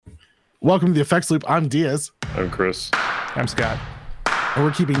Welcome to the Effects Loop. I'm Diaz. I'm Chris. I'm Scott. And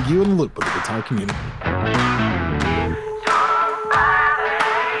we're keeping you in the loop with the guitar community.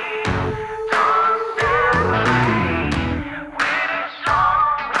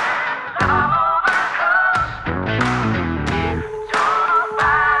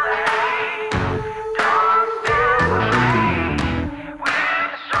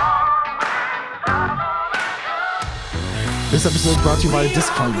 This episode is brought to you by a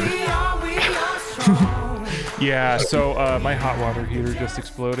disclaimer. Yeah, so my hot water heater just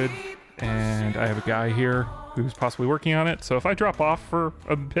exploded, and I have a guy here who's possibly working on it. So if I drop off for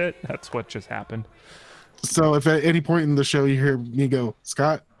a bit, that's what just happened. So if at any point in the show you hear me go,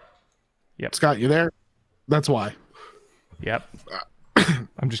 Scott? Yep. Scott, you there? That's why. Yep.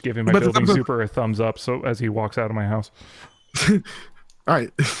 I'm just giving my building super a thumbs up so as he walks out of my house. All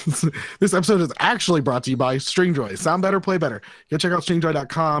right. This episode is actually brought to you by Stringjoy. Sound better, play better. Go check out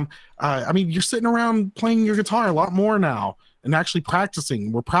stringjoy.com. I mean, you're sitting around playing your guitar a lot more now and actually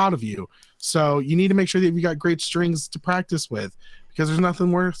practicing. We're proud of you. So you need to make sure that you got great strings to practice with, because there's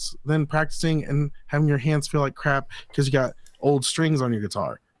nothing worse than practicing and having your hands feel like crap because you got old strings on your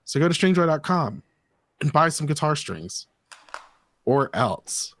guitar. So go to stringjoy.com and buy some guitar strings, or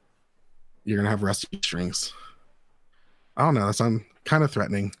else you're going to have rusty strings. I don't know. That sounds kind of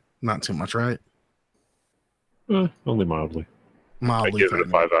threatening. Not too much, right? Only mildly. Mildly. I give it a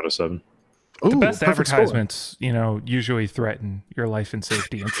 5 out of 7. The Ooh, best perfect score. advertisements, usually threaten your life and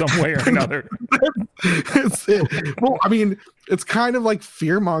safety in some way or another. That's it. Well, I mean, it's kind of like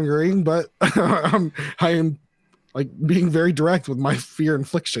fear mongering, but I am like being very direct with my fear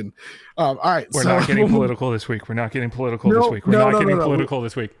infliction. All right, We're not getting political this week. We're not getting political this week. We're not getting political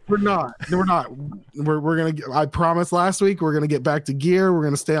this week. We're not. No, we're not. We're gonna. I promised last week we're gonna get back to gear. We're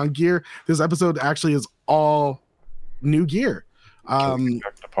gonna stay on gear. This episode actually is all new gear. Can we get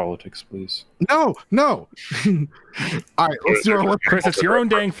back to politics, please? No. All right, let's do our Chris, it's your own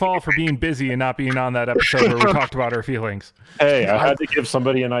dang fault for being busy and not being on that episode where we talked about our feelings. Hey, I had to give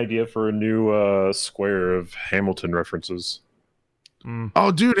somebody an idea for a new square of Hamilton references.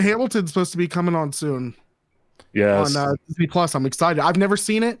 Oh, dude, Hamilton's supposed to be coming on soon. Yes. On Disney Plus. I'm excited. I've never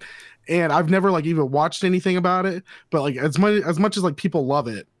seen it, and I've never like even watched anything about it. But like as much as like people love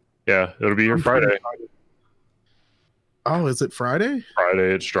it. Yeah, it'll be here Friday. Oh, is it Friday?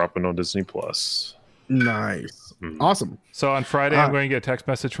 Friday, it's dropping on Disney Plus. Nice. Awesome. So on Friday, I'm going to get a text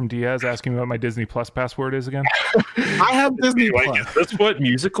message from Diaz asking me what my Disney Plus password is again. I have Disney Plus. Is this what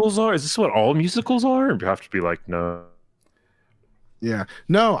musicals are? Is this what all musicals are? And you have to be like, no. Yeah.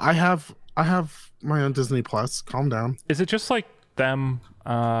 No, I have my own Disney Plus. Calm down. Is it just like them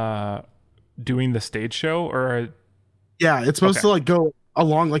doing the stage show, or? Yeah, it's supposed to like go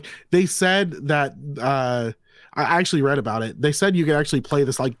along. Like they said that. I actually read about it. They said you could actually play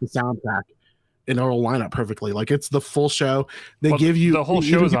this like the soundtrack, and it'll line up perfectly. Like it's the full show. They give you the whole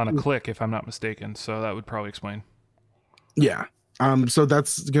show is on a click, if I'm not mistaken. So that would probably explain. Yeah. So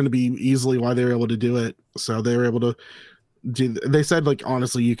that's going to be easily why they were able to do it. So they were able to do. They said like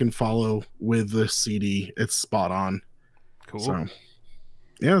honestly, you can follow with the CD. It's spot on. Cool. So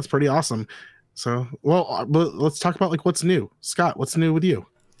yeah, it's pretty awesome. So well, but let's talk about like what's new. Scott, what's new with you?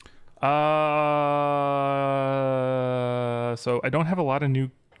 So I don't have a lot of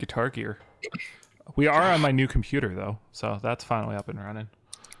new guitar gear. We are on my new computer though, so that's finally up and running.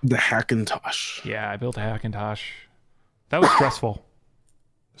 The Hackintosh. Yeah, I built a Hackintosh. That was stressful.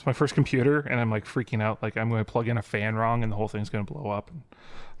 It's my first computer, and I'm like freaking out. Like I'm going to plug in a fan wrong, and the whole thing's going to blow up and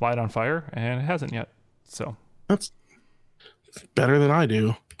light on fire, and it hasn't yet. So that's better than I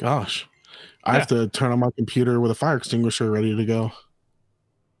do. Gosh, I have to turn on my computer with a fire extinguisher ready to go.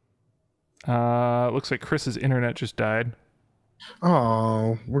 Looks like Chris's internet just died.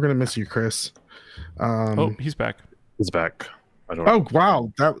 Oh, we're gonna miss you, Chris. Oh, he's back. He's back. I don't Oh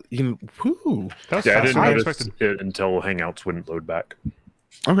wow, that whew. That was I faster didn't than I notice expected. it until Hangouts wouldn't load back.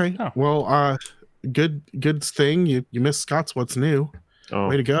 Okay. Oh. Well, good thing you missed Scott's what's new. Oh,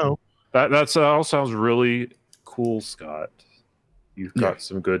 Way to go. That's all sounds really cool, Scott. You've got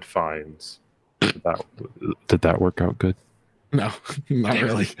some good finds. Did that work out good? No, not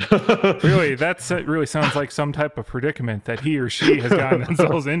really. Really, that really sounds like some type of predicament that he or she has gotten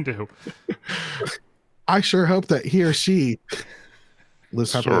themselves into. I sure hope that he or she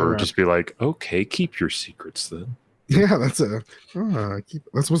lives happily ever Or just be like, okay, keep your secrets then. Yeah, that's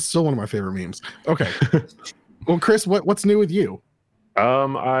what's still one of my favorite memes. Okay. Well, Chris, what's new with you?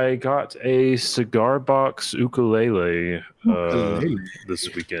 I got a cigar box ukulele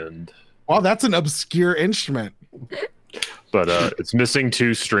this weekend. Wow, that's an obscure instrument. But it's missing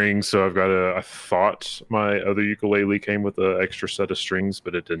 2 strings, so I've got to. I thought my other ukulele came with an extra set of strings,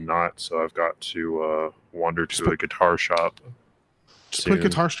 but it did not. So I've got to wander to a guitar shop. Just put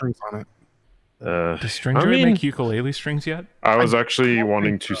guitar strings on it. Does Stringjoy make ukulele strings yet? I was actually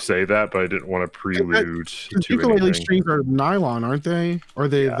wanting to say that, but I didn't want to prelude to ukulele anything. strings are nylon, aren't they? Or are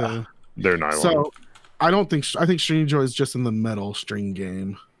they They're nylon. So I think Stringjoy is just in the metal string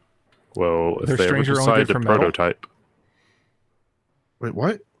game. Well, if Their they ever strings are only decide good to for metal? prototype. Wait,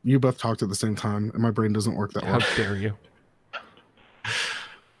 what? You both talked at the same time, and my brain doesn't work that How well. dare you?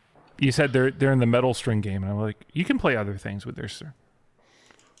 You said they're in the metal string game, and I'm like, you can play other things with their string.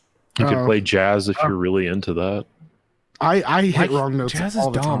 You could play jazz if you're really into that. I hit wrong notes Jazz all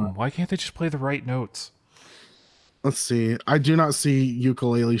is the dumb. time. Why can't they just play the right notes? Let's see. I do not see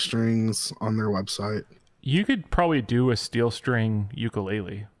ukulele strings on their website. You could probably do a steel string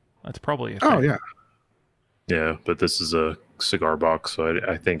ukulele. That's probably a thing. Oh, yeah. Yeah, but this is a cigar box, so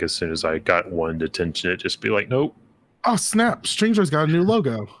I think as soon as I got one attention, it'd just be like, nope. Oh, snap. Stringjoy's got a new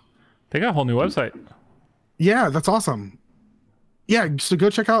logo. They got a whole new website. Yeah, that's awesome. Yeah, so go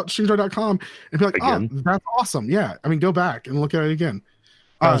check out stringjoy.com and be like, Again? oh, that's awesome. Yeah, I mean, go back and look at it again.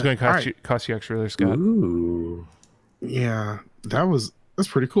 That was going to all cost you extra there, Scott. Ooh. Yeah, that's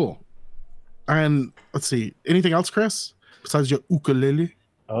pretty cool. And let's see, anything else, Chris, besides your ukulele?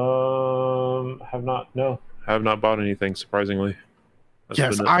 Have not bought anything, surprisingly. That's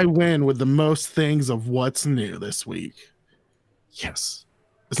Yes, been it. I win with the most things of what's new this week. Yes.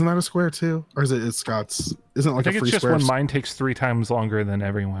 Isn't that a square too? Or is it Scott's? Isn't it I like a think free it's just square? when mine takes 3 times longer than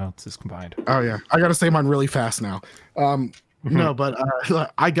everyone else's combined. Oh yeah. I gotta say mine really fast now. No, but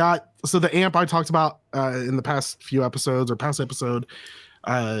I got the amp I talked about in the past few episodes or past episode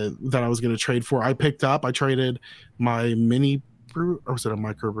that I was gonna trade for. I traded my mini brute, or was it a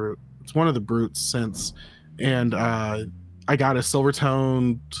micro brute? It's one of the brutes since, and I got a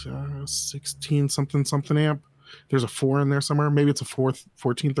Silvertone 16 something amp. There's a 4 in there somewhere. Maybe it's a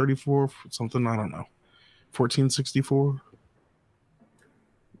 1434 something. I don't know. 1464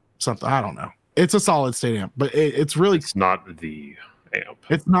 something. I don't know. It's a solid state amp, but it's really. It's not the amp.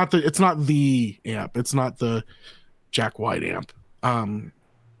 It's not the amp. It's not the Jack White amp.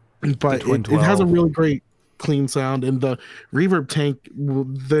 But it has a really great clean sound, and the reverb tank,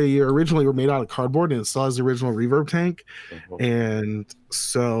 they originally were made out of cardboard, and it still has the original reverb tank. And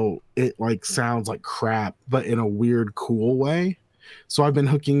so it like sounds like crap, but in a weird cool way. So I've been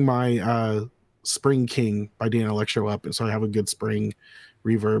hooking my Spring King by Dan Electro up, and so I have a good spring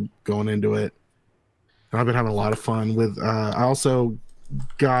reverb going into it, and I've been having a lot of fun with I also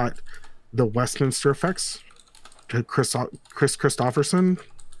got the Westminster effects to Chris Christopherson.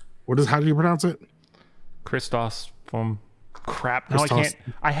 How do you pronounce it? Christos from crap. No, I Christos.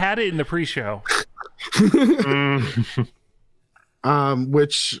 can't. I had it in the pre-show.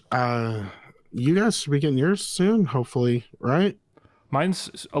 Which you guys should be getting yours soon, hopefully, right?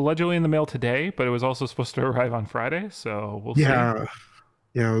 Mine's allegedly in the mail today, but it was also supposed to arrive on Friday, so we'll see. Yeah,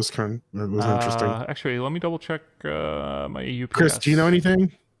 it was interesting. Actually, let me double check my UPS. Chris, do you know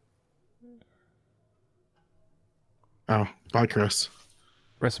anything? Oh, bye, Chris.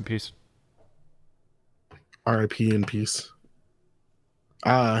 Rest in peace. R.I.P. in peace.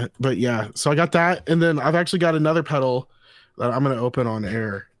 But yeah, so I got that, and then I've actually got another pedal that I'm gonna open on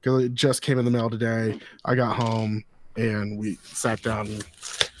air because it just came in the mail today. I got home and we sat down and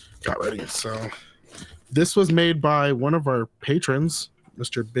got ready. So this was made by one of our patrons,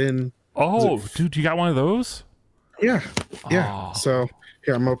 Mr. Ben. Oh, dude, you got one of those? Yeah. Oh. So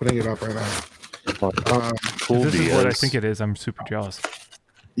here, I'm opening it up right now. Cool. This is what I think it is. I'm super jealous.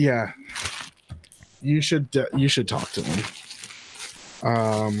 Yeah. You should talk to him.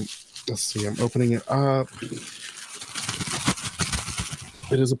 Let's see. I'm opening it up.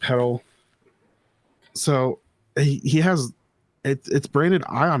 It is a pedal. So he has it's branded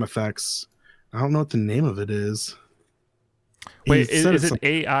Ion Effects. I don't know what the name of it is. Wait, is it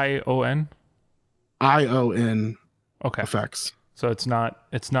AION? ION Okay. Effects. So it's not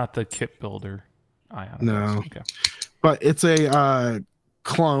the kit builder Ion. No. Effects. Okay. But it's a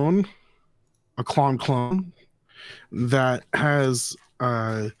clone that has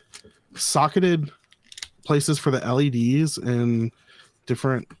socketed places for the LEDs and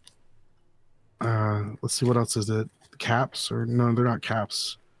different let's see, what else is it? Caps? Or no, they're not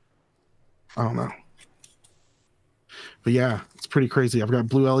caps. I don't know. But yeah, it's pretty crazy. I've got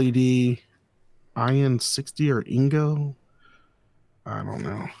blue LED, Ion 60 or Ingo. I don't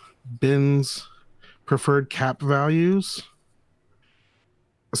know. Bins, preferred cap values.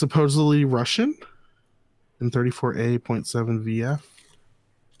 Supposedly Russian in 34A.7 VF.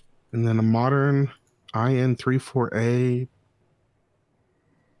 And then a modern IN34A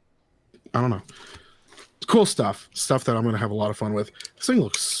I don't know. Cool stuff that I'm gonna have a lot of fun with. This thing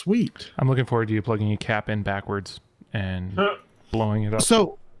looks sweet. I'm looking forward to you plugging your cap in backwards and blowing it up.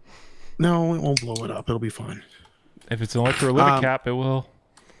 So no, it won't blow it up. It'll be fine. If it's an electrolytic cap, it will.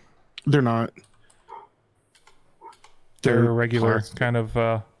 They're not. They're a regular plastic. kind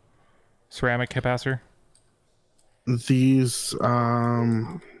of ceramic capacitor. These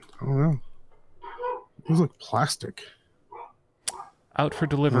I don't know. These look plastic. Out for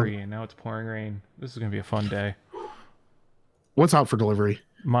delivery, and now it's pouring rain. This is gonna be a fun day. What's out for delivery?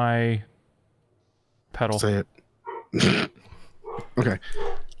 My pedal. Say it. Okay.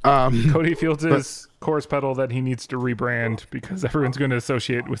 Cody Fields' chorus pedal that he needs to rebrand because everyone's going to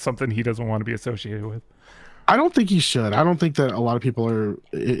associate with something he doesn't want to be associated with. I don't think he should. I don't think that a lot of people are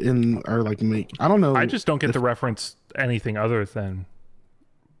like I don't know. I just don't get the reference anything other than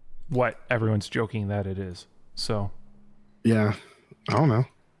what everyone's joking that it is. So yeah, I don't know.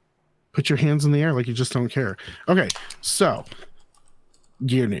 Put your hands in the air like you just don't care. Okay, so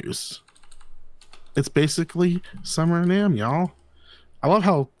gear news. It's basically Summer NAMM, y'all. I love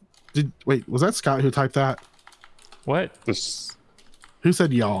how was that Scott who typed that? What? Who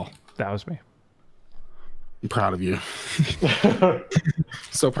said y'all? That was me. I'm proud of you.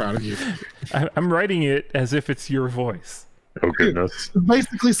 So proud of you. I'm writing it as if it's your voice. Oh goodness. It's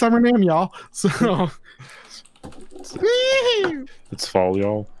basically Summer NAMM, y'all. So It's fall,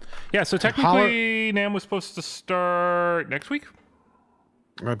 y'all. Yeah, so technically NAMM was supposed to start next week?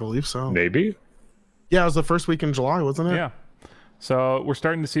 I believe so. Maybe. Yeah, it was the first week in July, wasn't it? Yeah. So we're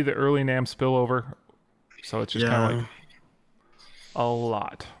starting to see the early NAMM spillover. So it's just kind of like a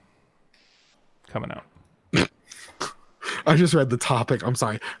lot coming out. I just read the topic. I'm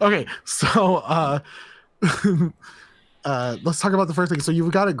sorry. Okay, so let's talk about the first thing. So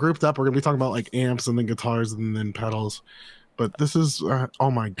you've got it grouped up. We're gonna be talking about like amps and then guitars and then pedals. But this is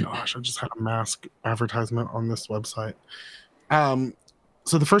oh my gosh, I just had a mask advertisement on this website.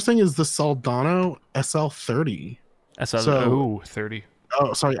 So the first thing is the Soldano SL30. SLO 30.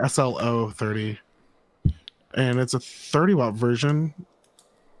 Oh, sorry, SLO 30. And it's a 30-watt version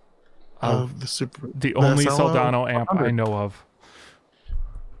of the only SLO Soldano amp 100. I know of.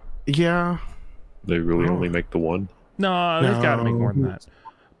 Yeah. They really only make the one. No, they've got to make more than that.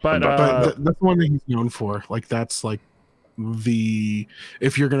 But But that's the one that he's known for. Like that's like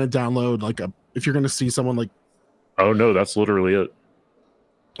if you're gonna download if you're gonna see someone like Oh no, that's literally it.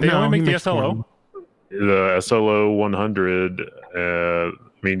 they only he make the makes SLO. one. The SLO 100. I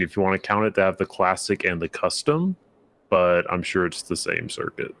mean, if you want to count it to have the classic and the custom, but I'm sure it's the same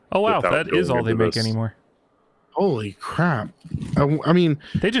circuit. Oh wow, without that is going all they into make this. anymore. Holy crap! I mean,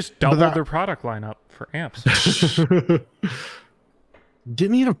 They just doubled their product lineup for amps.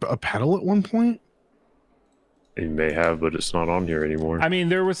 didn't he have a pedal at one point? It may have, but it's not on here anymore. I mean,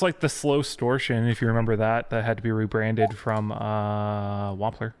 there was like the Slow Stortion, if you remember that had to be rebranded from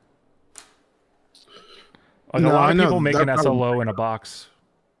Wampler. Like No, a lot I of know people make an that SLO in a box.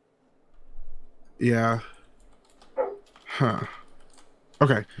 Yeah. Huh.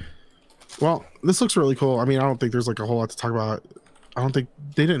 Okay. Well, this looks really cool. I mean, I don't think there's like a whole lot to talk about. I don't think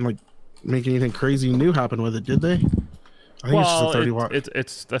they didn't like make anything crazy new happen with it, did they? I think it's just a 30 watt.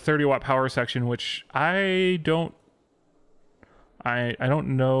 It's the 30-watt power section, which I don't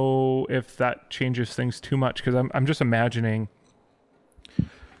know if that changes things too much because I'm just imagining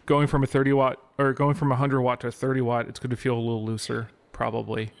going from a 30 watt or going from 100 watt to a 30 watt. It's going to feel a little looser,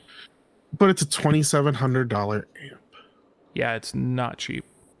 probably. But it's a $2,700 amp. Yeah, it's not cheap,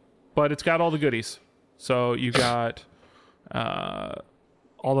 but it's got all the goodies. So you got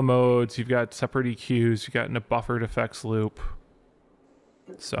all the modes. You've got separate EQs. You've got a buffered effects loop.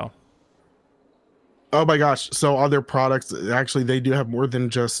 So. Oh my gosh! So other products actually they do have more than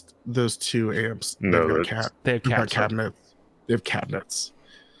just those two amps. No, They've got they have they've got cabinets. cabinets. They have cabinets.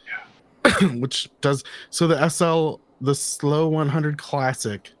 Yeah. Which does so the Slow 100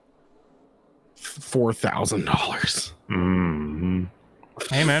 Classic $4,000. Mm-hmm.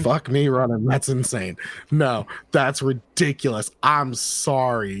 Hey man, Fuck me running. That's insane. No, that's ridiculous. I'm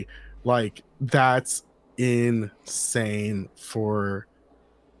sorry. Like that's insane for.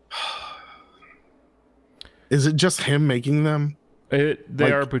 Is it just him making them? they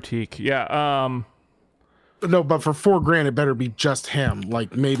like- are boutique. Yeah. No, but for $4,000, it better be just him.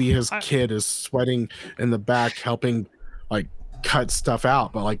 Like maybe his kid is sweating in the back, helping like cut stuff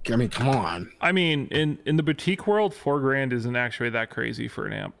out. But like, I mean, come on. I mean, in the boutique world, $4,000 isn't actually that crazy for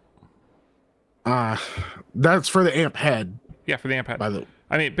an amp. That's for the amp head. Yeah, for the amp head. By the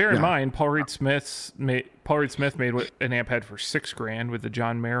I mean, bear in Yeah. mind, Paul Reed Smith made an amp head for $6,000 with the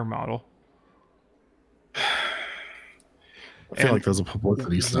John Mayer model. I feel like there's a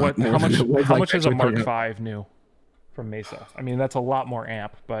publicity stunt. How much is a Mark V V new from Mesa? I mean, that's a lot more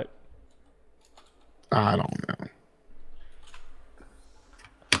amp, but I don't know.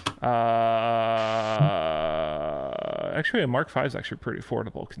 Actually, a Mark V is actually pretty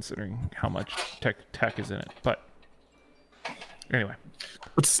affordable considering how much tech is in it. But anyway,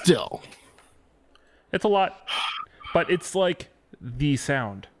 but still, it's a lot. But it's like the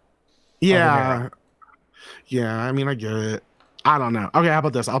sound. Yeah. Yeah, I mean, I get it. I don't know. Okay, how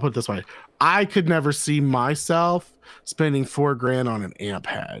about this? I'll put it this way. I could never see myself spending $4,000 on an amp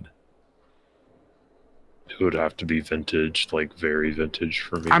head. It would have to be vintage, like very vintage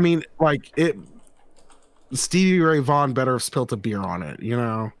for me. I mean, like Stevie Ray Vaughan better have spilt a beer on it, you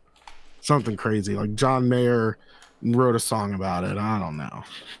know? Something crazy. Like John Mayer wrote a song about it. I don't know.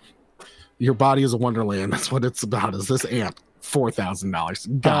 Your body is a wonderland. That's what it's about. Is this amp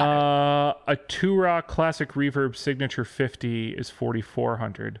 $4,000? Got it. A Two-Rock Classic Reverb Signature 50 is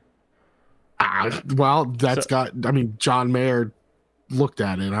 $4,400. Well, that's I mean, John Mayer looked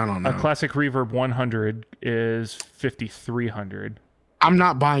at it. I don't know. A Classic Reverb 100 is $5,300. I'm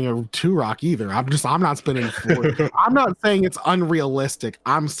not buying a Two-Rock either. I'm not spending I'm not saying it's unrealistic.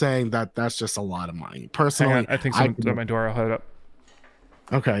 I'm saying that's just a lot of money. Personally, I think someone's at my door. I'll head up.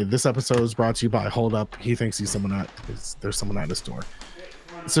 Okay, this episode is brought to you by Hold Up. He thinks there's someone at his door.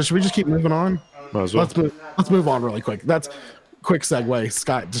 So should we just keep moving on? Might as well. Let's move on really quick. That's quick segue.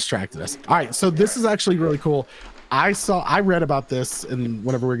 Scott distracted us. All right, so this is actually really cool. I read about this and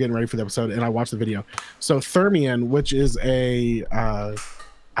whenever we were getting ready for the episode, and I watched the video. So Thermion, which is I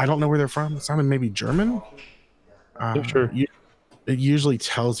don't know where they're from. It sounded maybe German. Sure. It usually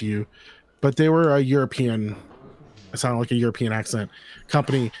tells you, but they were a European. It sounded like a European accent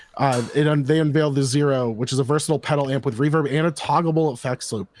company. They unveiled the Zero, which is a versatile pedal amp with reverb and a toggleable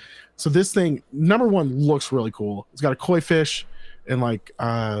effects loop. So this thing, number one, looks really cool. It's got a koi fish and like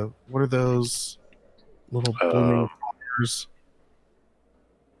what are those little blooming flowers?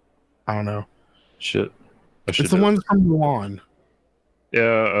 I don't know. Shit. It's the ones from Mulan.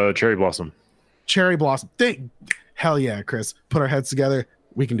 Yeah, cherry blossom. Cherry blossom. Hell yeah, Chris. Put our heads together.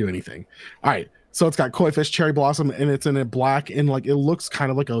 We can do anything. All right. So it's got koi fish, cherry blossom, and it's in a black, and like it looks kind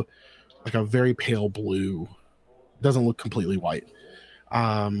of like a very pale blue. It doesn't look completely white.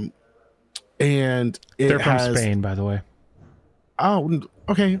 And they're from Spain, by the way. Oh,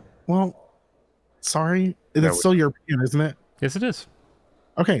 okay. Well, sorry. It's still European, isn't it? Yes, it is.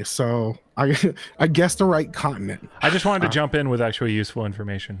 Okay, so I guessed the right continent. I just wanted to jump in with actually useful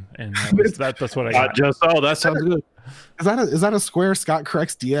information, and that's what I got. That sounds good. Is that a square Scott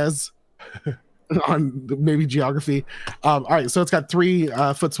corrects Diaz? On maybe geography. All right, so it's got 3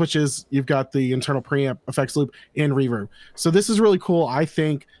 foot switches. You've got the internal preamp, effects loop, and reverb. So this is really cool, I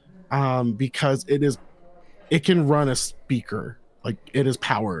think, because it can run a speaker. Like it is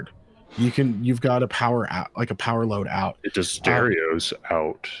powered. You've got a power out, like a power load out. It does stereos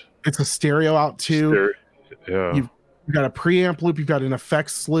out. It's a stereo out too. Yeah. You've got a preamp loop. You've got an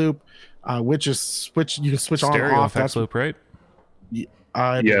effects loop, which is switch. You can switch stereo on and off. Effects loop, right?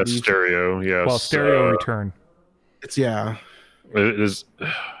 Yeah, stereo. Yes. Well, stereo return. It is.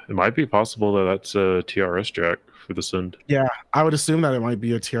 It might be possible that's a TRS jack for this end. Yeah, I would assume that it might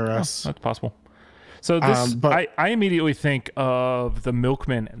be a TRS. Oh, that's possible. So this, I immediately think of the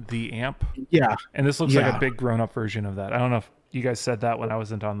Milkman, the amp. Yeah, and this looks like a big grown-up version of that. I don't know if you guys said that when I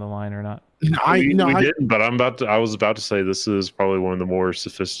wasn't on the line or not. We didn't, but I was about to say this is probably one of the more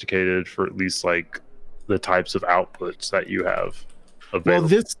sophisticated for at least like the types of outputs that you have available.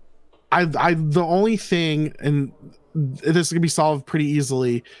 Well, the only thing, and this can be solved pretty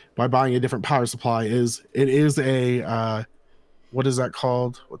easily by buying a different power supply, is it is a what is that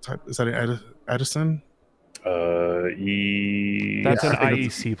called? What type is that? An Edison? That's an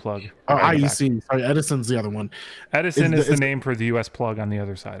IEC plug. Oh, IEC. Sorry, Edison's the other one. Edison is the name for the US plug on the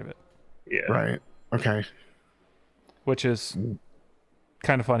other side of it. Yeah. Right. Okay. Which is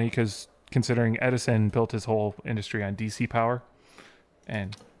kind of funny because considering Edison built his whole industry on DC power,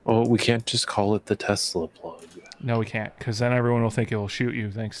 and we can't just call it the Tesla plug. No, we can't, because then everyone will think it will shoot you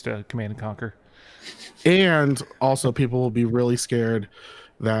thanks to Command and Conquer. And also, people will be really scared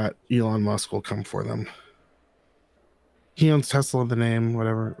that Elon Musk will come for them. He owns Tesla, the name,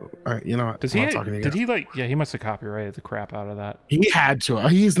 whatever. You know, does he? Did he like? Yeah, he must have copyrighted the crap out of that. He had to.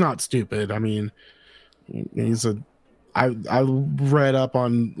 He's not stupid. I mean, he's a. I read up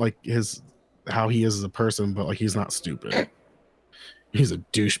on like how he is as a person, but like he's not stupid. He's a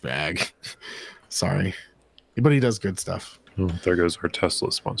douchebag. Sorry, but he does good stuff. Oh, there goes our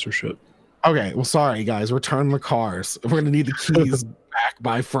Tesla sponsorship. Okay, well, sorry guys, return the cars. We're gonna need the keys back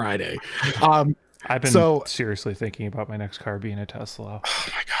by Friday. I've been So- seriously thinking about my next car being a Tesla. Oh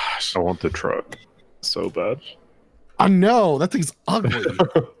my gosh. I want the truck so bad. I know that thing's ugly.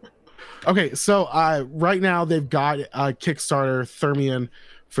 Okay, so right now they've got a Kickstarter Thermion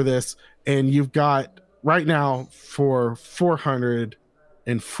for this, and you've got right now for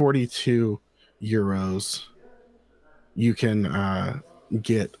 442 euros, you can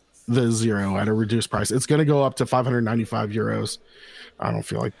get the Zero at a reduced price. It's going to go up to 595 euros. I don't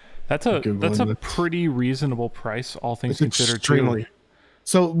feel like That's a Googling this. pretty reasonable price, all things it's considered. extremely. Too.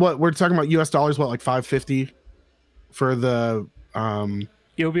 So what we're talking about US dollars, what, like 550 for the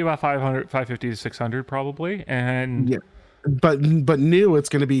It'll be about 550 to 600 probably, and yeah. But new, it's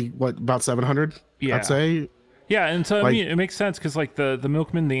going to be what, about 700? Yeah. I'd say. Yeah, and so I Like- mean, it makes sense because like the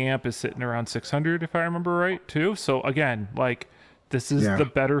Milkman, the amp is sitting around 600 if I remember right too. So again, like this is Yeah. the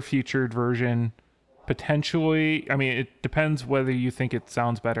better featured version. Potentially, I mean, it depends whether you think it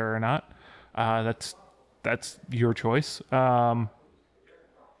sounds better or not. That's your choice. But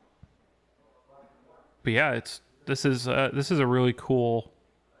yeah, this is a really cool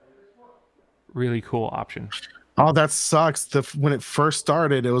option. Oh, that sucks. When it first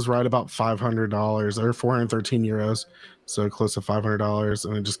started, it was right about $500 or 413 euros, so close to $500,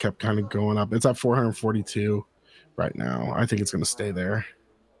 and it just kept kind of going up. It's at 442 right now. I think it's going to stay there.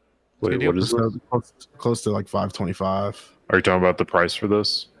 Wait, what is So this? close to like 525. Are you talking about the price for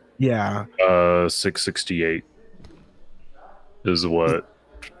this? Yeah, 668 is what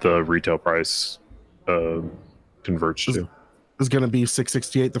the retail price converts to. it's going to be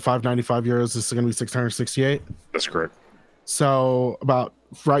 668. The 595 euros is going to be 668. That's correct. So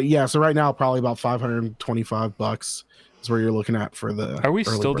So right now, probably about $525 is where you're looking at for the. Are we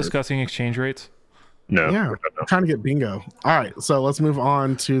early still bird. discussing exchange rates? No. Yeah, no. I'm trying to get bingo. All right, so let's move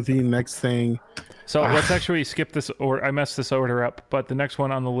on to the next thing. So let's actually skip this, or I messed this order up, but the next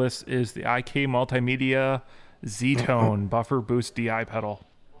one on the list is the IK Multimedia Z-Tone Buffer Boost DI pedal.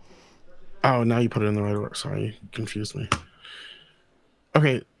 Oh, now you put it in the right order. Sorry, you confused me.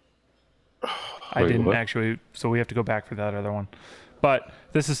 Okay, I Wait, didn't what? actually, so we have to go back for that other one. But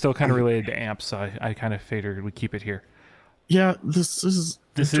this is still kind of related to amps, so I kind of figured we'd keep it here. yeah, this is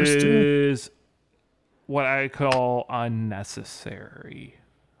This interesting. is what I call unnecessary.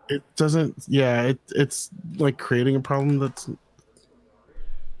 It doesn't. Yeah, it's like creating a problem.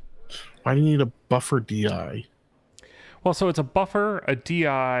 Why do you need a buffer DI? Well, so it's a buffer, a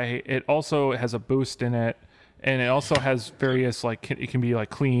DI. It also has a boost in it, and it also has various it can be like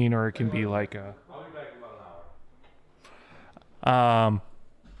clean, or it can be like a.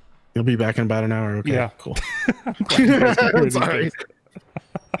 You'll be back in about an hour. Okay, Yeah. cool. Sorry.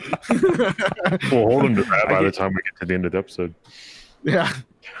 We'll hold him to that by the time we get to the end of the episode. Yeah.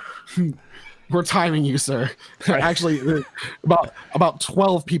 We're timing you, sir. Actually, about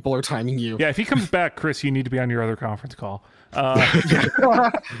 12 people are timing you. Yeah, if he comes back, Chris, you need to be on your other conference call.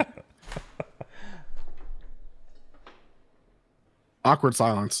 Awkward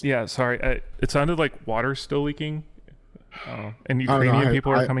silence. Yeah, sorry. It sounded like water's still leaking. And know, Ukrainian I-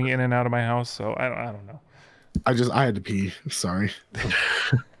 people are I- coming in and out of my house, so I don't know. I had to pee. Sorry.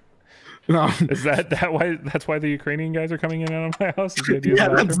 No. Is that why? That's why the Ukrainian guys are coming in and out of my house? Is the idea of Yeah,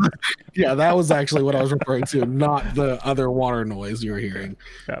 the bathroom? that was actually what I was referring to, not the other water noise you were hearing.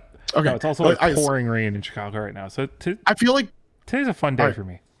 Yeah. Okay. No, it's also like I pouring rain in Chicago right now. So I feel like today's a fun day Alright. for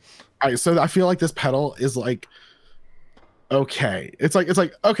me. all right, so I feel like this pedal is like okay. It's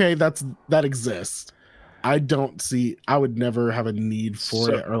like okay, that exists. I would never have a need for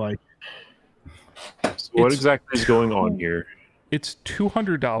So- it, or like So what It's- exactly is going on here? It's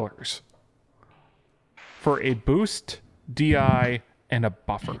 $200 for a boost, DI, and a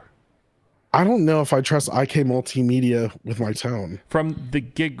buffer I don't know if I trust IK Multimedia with my tone. from the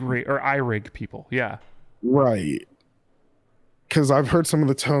gig rig or iRig people. Yeah. Right. Because I've heard some of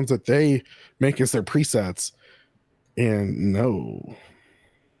the tones that they make as their presets, and no.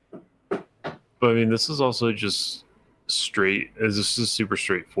 But I mean, this is also just straight. This is super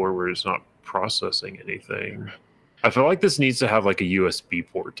straightforward. It's not processing anything. I feel like this needs to have like a USB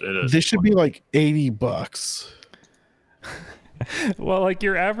port in it. This should be like $80. Well, like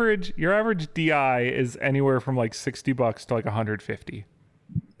your average DI is anywhere from like $60 to like 150.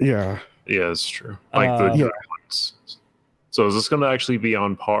 Yeah. Yeah, that's true. Like Uh, the Yeah. different ones. So is this going to actually be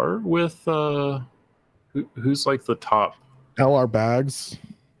on par with who's like the top? LR bags.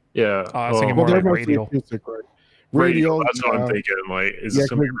 Yeah. I was thinking more they're like mostly radial. acoustic, right? radial. Radial. That's what I'm thinking. Like, is Yeah, this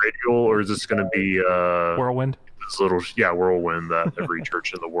going to be radial or is this going to be Whirlwind. this little whirlwind that every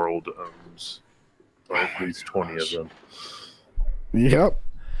church in the world owns? Like at least 20 of them. Yep.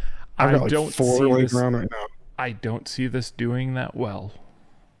 I've I got like don't 4 see laying this. around right now. I don't see this doing that well.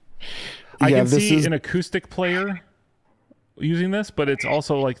 I can see an acoustic player using this, but it's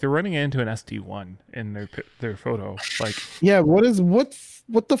also like they're running into an SD1 in their photo. Like, yeah, what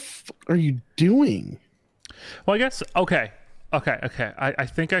the are you doing? well, I guess okay. I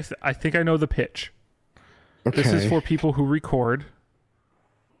think I know the pitch. Okay. This is for people who record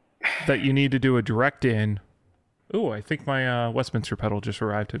that you need to do a direct in. Oh, I think my Westminster pedal just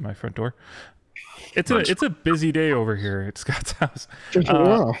arrived at my front door. It's a busy day over here at Scott's house.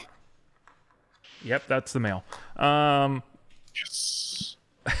 Wow. Yep, that's the mail. Yes.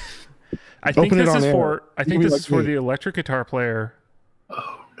 I think this is for the electric guitar player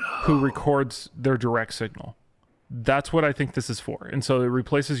who records their direct signal. That's what I think this is for. And so it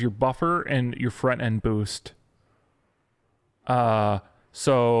replaces your buffer and your front end boost.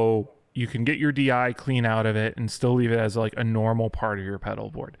 So you can get your DI clean out of it and still leave it as like a normal part of your pedal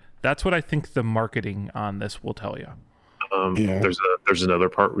board. That's what I think the marketing on this will tell you. There's another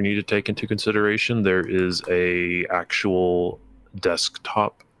part we need to take into consideration. There is a actual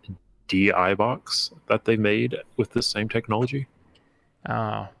desktop DI box that they made with this same technology.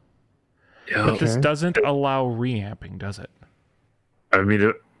 Oh. Yeah. But this doesn't allow reamping, does it? I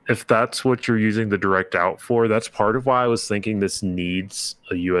mean, if that's what you're using the direct out for, that's part of why I was thinking this needs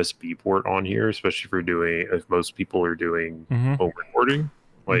a USB port on here, especially if most people are doing home recording.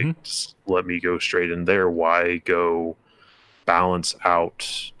 Like, just let me go straight in there. Why go balance out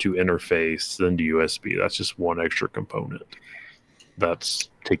to interface then to USB? That's just one extra component. That's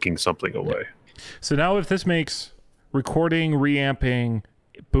taking something away. So now if this makes recording, reamping,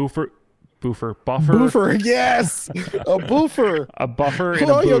 buffer, yes, a boofer, a buffer, and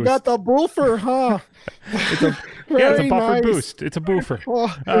oh, a boost. You got the boofer, huh? It's a buffer boost. It's a boofer.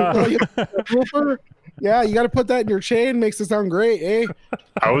 Boofer. Yeah, you got to put that in your chain. Makes it sound great, eh?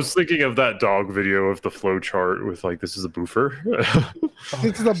 I was thinking of that dog video of the flow chart with like, this is a boofer.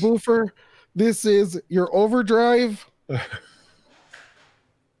 This is a boofer. This is your overdrive.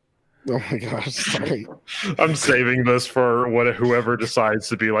 Oh my gosh, sorry. I'm saving this for whoever decides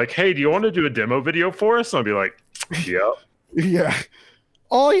to be like, hey, do you want to do a demo video for us? I'll be like, yeah. Yeah.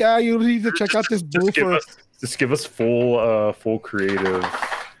 Oh yeah, you need to check out this boofer. Just give us full creative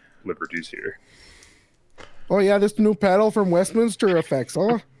liberties here. Oh yeah, this new pedal from Westminster Effects,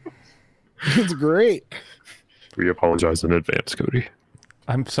 huh? It's great. We apologize in advance, Cody.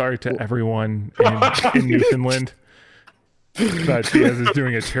 I'm sorry to everyone in Newfoundland. But Diaz is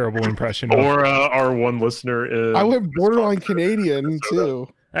doing a terrible impression. Or our one listener. I went borderline Canadian too.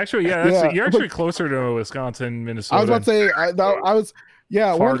 Actually, yeah, you're actually closer to Wisconsin, Minnesota. I was about to say,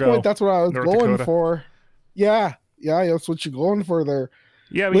 at one point that's what I was going Dakota. For. Yeah, that's what you're going for there.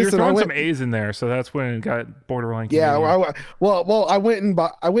 Yeah, but you're throwing some A's in there, so that's when it got borderline Canadian. Yeah, I went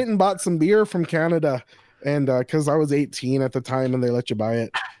and bought some beer from Canada, and because I was 18 at the time, and they let you buy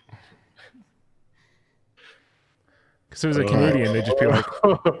it. Because it was a Canadian, they'd just be like,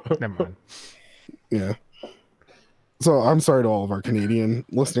 never mind. Yeah. So I'm sorry to all of our Canadian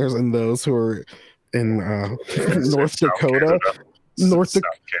listeners and those who are in North Dakota. South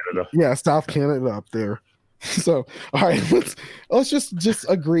Canada. Yeah, South Canada up there. So, all right, let's just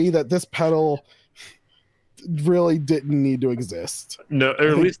agree that this pedal really didn't need to exist. No, or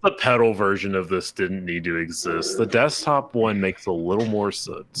at least the pedal version of this didn't need to exist. The desktop one makes a little more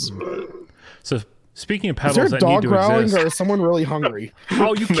sense. But... So, speaking of pedals, is there a dog growling exist, or is someone really hungry?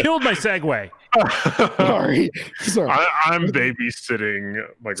 Oh, you killed my segue. Sorry. I'm babysitting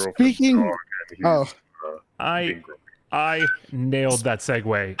my girlfriend's dog. I nailed that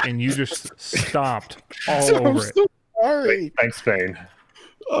segue, and you just stomped all over I'm so sorry. Thanks, Spain.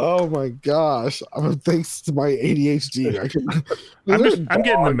 Oh my gosh! Thanks to my ADHD, I'm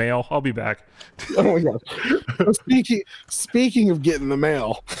getting the mail. I'll be back. Oh my gosh! Speaking of getting the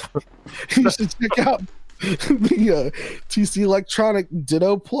mail, you should check out the TC Electronic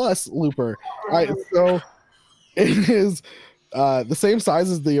Ditto Plus looper. All right, so it is the same size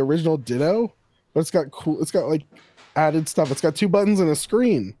as the original Ditto, but it's got like added stuff. It's got 2 buttons and a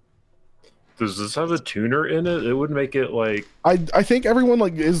screen. Does this have a tuner in it? It would make it like... I think everyone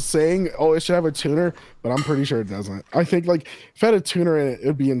like is saying, oh, it should have a tuner, but I'm pretty sure it doesn't. I think like if it had a tuner in it,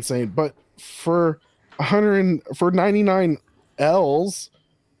 it'd be insane. But for 99 L's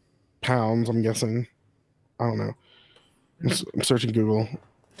pounds, I'm guessing. I don't know. I'm searching Google.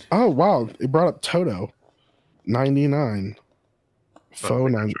 Oh wow, it brought up Toto. 99.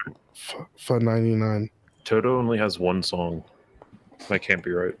 Faux 99. Toto only has 1 song. That can't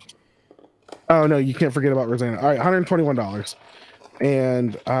be right. Oh no, you can't forget about Rosanna. All right, $121,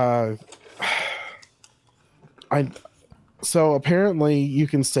 and so apparently you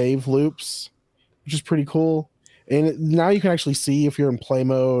can save loops, which is pretty cool. now you can actually see if you're in play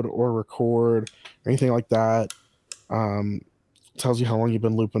mode or record or anything like that. Tells you how long you've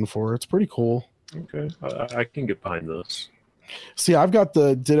been looping for. It's pretty cool. Okay, I can get behind this. See, I've got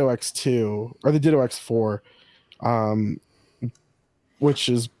the Ditto X2 or the Ditto X4, which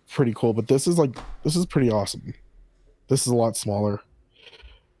is pretty cool. But this is pretty awesome. This is a lot smaller.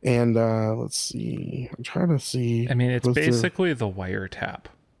 And let's see. I'm trying to see. I mean, it's basically the wiretap.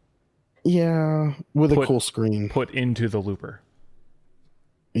 Yeah, with a cool screen. Put into the looper.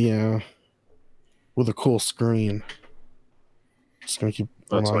 Yeah, with a cool screen. Just gonna keep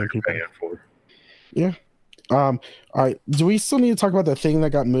reminding people. For. Yeah. All right. Do we still need to talk about that thing that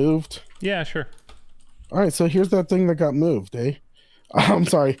got moved? Yeah, sure. All right. So here's that thing that got moved, eh? I'm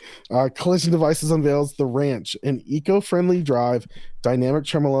sorry. Collision Devices unveils the Ranch, an eco-friendly drive, dynamic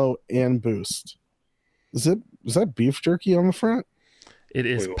tremolo, and boost. Is that beef jerky on the front? It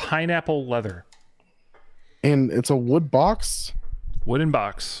is pineapple leather. And it's a wood box? Wooden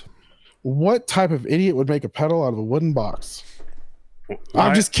box. What type of idiot would make a pedal out of a wooden box?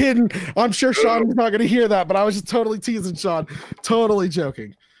 I'm just kidding. I'm sure Sean's not going to hear that, but I was just totally teasing Sean. Totally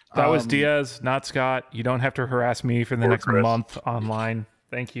joking. That was Diaz, not Scott. You don't have to harass me for the next month online.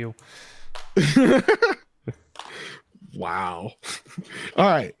 Thank you. Wow. All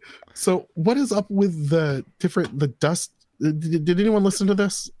right. So what is up with the dust? Did anyone listen to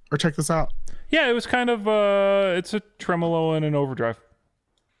this or check this out? Yeah, it was kind of it's a tremolo and an overdrive.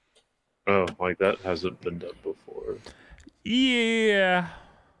 Oh, like that hasn't been done before. Yeah.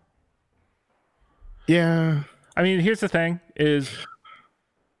 Yeah. I mean, here's the thing is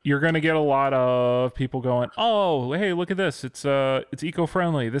you're going to get a lot of people going, "Oh, hey, look at this. It's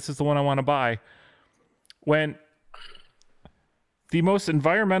eco-friendly. This is the one I want to buy." When the most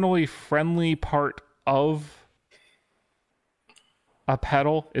environmentally friendly part of a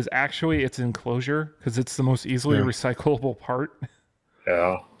pedal is actually its enclosure, because it's the most easily recyclable part.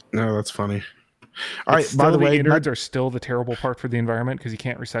 Yeah. No, that's funny. All right. By the way, innards are still the terrible part for the environment because you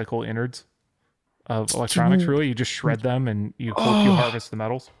can't recycle innards of electronics. Really, you just shred them and you hope you harvest the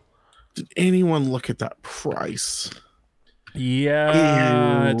metals. Did anyone look at that price?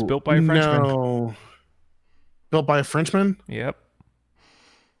 Yeah, it's built by a Frenchman. No. Built by a Frenchman? Yep.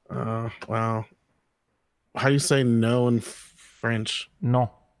 Wow. How do you say no in French? No.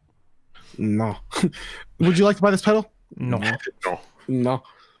 No. Would you like to buy this pedal? No. No.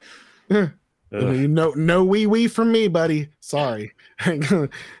 No wee from me, buddy. Sorry.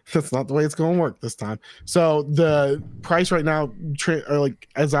 That's not the way it's going to work this time. So the price right now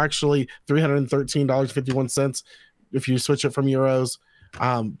is actually $313.51 if you switch it from euros.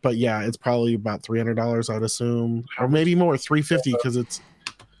 But yeah, it's probably about $300, I'd assume, or maybe more, $350 because it's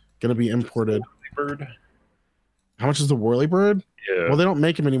going to be imported. Bird. How much is the Whirlybird? Yeah. Well, they don't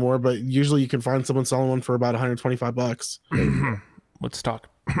make them anymore, but usually you can find someone selling one for about $125. Let's talk.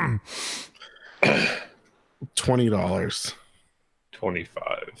 $20.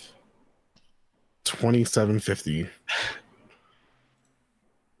 25. $27.50.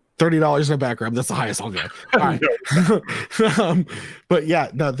 $30 in a back rub. That's the highest I'll go. All right. But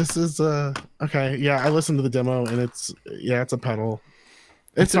yeah, no, this is okay. Yeah, I listened to the demo and it's a pedal.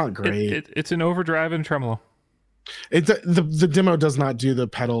 It's not great. It's an overdrive and tremolo. The demo does not do the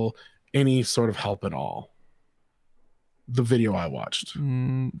pedal any sort of help at all. The video I watched.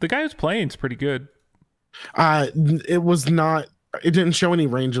 The guy who's playing is pretty good. It didn't show any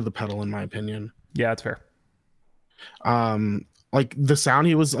range of the pedal in my opinion. Yeah, it's fair. Like the sound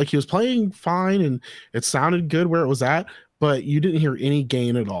he was playing fine and it sounded good where it was at, but you didn't hear any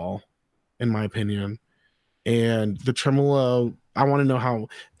gain at all, in my opinion. And the tremolo, I want to know how,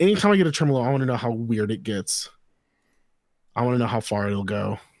 anytime I get a tremolo, I want to know how weird it gets. I want to know how far it'll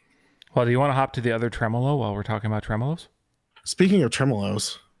go. Well, do you want to hop to the other tremolo while we're talking about tremolos? Speaking of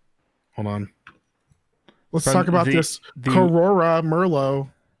tremolos, hold on. Let's talk about this Corora Merlot.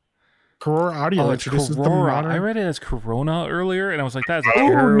 Corora Audio introduces the modern... I read it as Corona earlier, and I was like, that's a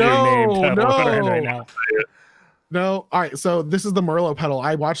terribly named pedal right now. No. All right, so this is the Merlot pedal.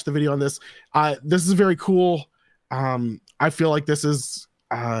 I watched the video on this. This is very cool. I feel like this is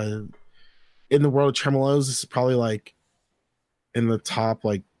in the world of tremolos, this is probably like in the top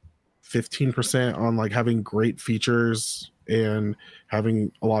like 15% on like having great features and having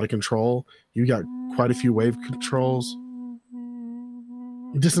a lot of control. You got quite a few wave controls.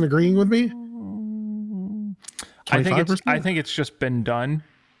 You disagreeing with me? I think it's just been done.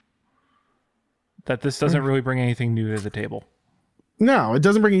 That this doesn't really bring anything new to the table. No, it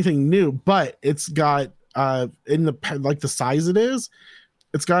doesn't bring anything new, but it's got in the like the size it is,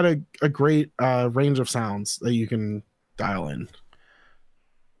 it's got a great range of sounds that you can dial in.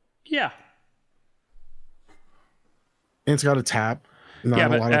 Yeah. And it's got a tap.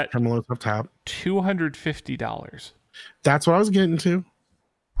 Not a lot of tremolos have tap. $250. That's what I was getting to.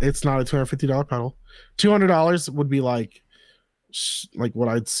 It's not a $250 pedal. $200 would be like what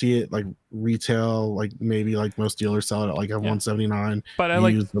I'd see it like retail, like maybe like most dealers sell it at like a $179. But I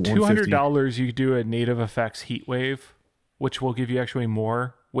like $200. You could do a Native Effects Heat Wave, which will give you actually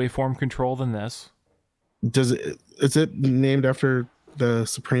more waveform control than this. Is it named after the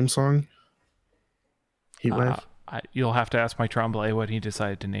Supreme song? Heat Wave? You'll have to ask my Tremblay what he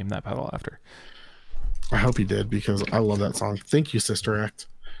decided to name that pedal after. I hope he did, because I love that song. Thank you, Sister Act.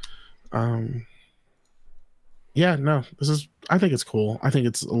 Yeah, no, I think it's cool. I think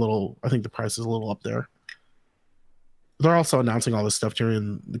the price is a little up there. They're also announcing all this stuff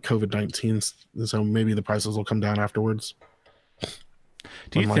during the COVID-19, so maybe the prices will come down afterwards.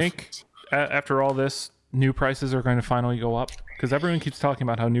 Do you think after all this, new prices are going to finally go up? Because everyone keeps talking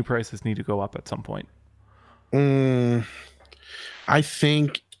about how new prices need to go up at some point. I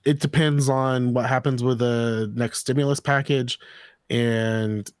think it depends on what happens with the next stimulus package,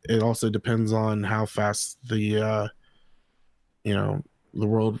 and it also depends on how fast the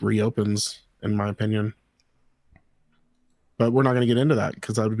world reopens, in my opinion. But we're not going to get into that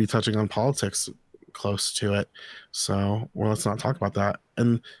because I would be touching on politics close to it. So, let's not talk about that.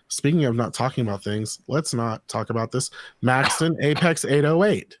 And speaking of not talking about things, let's not talk about this Maxton Apex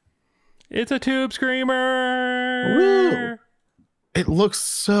 808. It's a tube screamer. Woo! It looks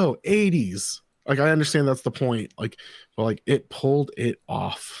so 80s. Like, I understand that's the point. But it pulled it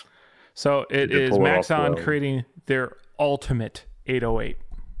off. So it is Maxon creating their ultimate 808.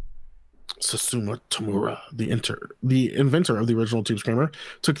 Susumu Tamura, the inventor of the original Tube Screamer,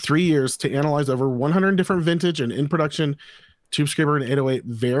 took 3 years to analyze over 100 different vintage and in production Tube Screamer and 808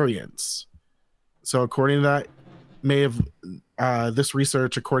 variants. So according to that, this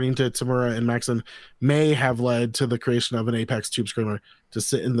research, according to Tamura and Maxon, may have led to the creation of an Apex Tube Screamer to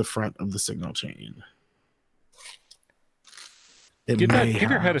sit in the front of the signal chain. Give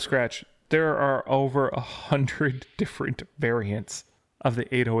your head a scratch. There are over 100 different variants of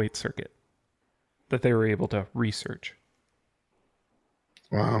the 808 circuit that they were able to research.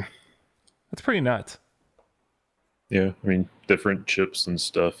 Wow. That's pretty nuts. Yeah, I mean, different chips and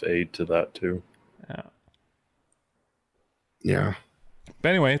stuff aid to that too. Yeah. But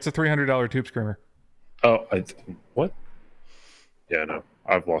anyway, it's a $300 Tube Screamer. Oh, what? Yeah, no.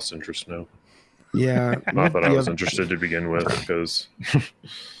 I've lost interest now. Yeah. Not that I was interested to begin with, because...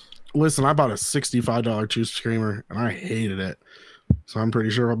 Listen, I bought a $65 Tube Screamer, and I hated it. So I'm pretty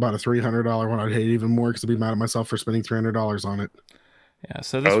sure if I bought a $300 one, I'd hate it even more because I'd be mad at myself for spending $300 on it. Yeah,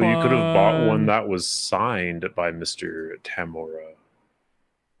 so this you could have bought one that was signed by Mr. Tamura.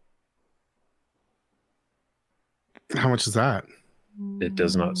 How much is that? It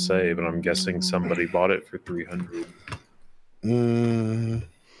does not say, but I'm guessing somebody bought it for $300.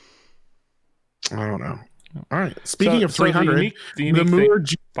 I don't know. All right. Speaking of 300, the Moore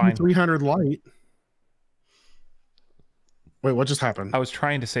G300 Lite. Wait, what just happened? I was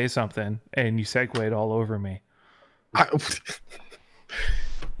trying to say something, and you segued all over me.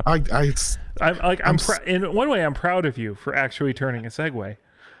 In one way, I'm proud of you for actually turning a segue.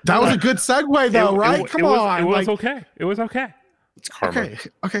 That was a good segue, though, right? Come on. It was okay. It was okay. It's karma.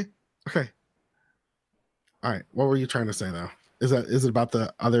 Okay. All right. What were you trying to say, though? Is it about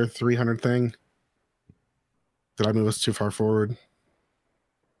the other 300 thing? Did I move us too far forward?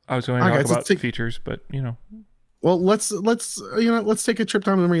 I was going to talk about features, but Well, let's take a trip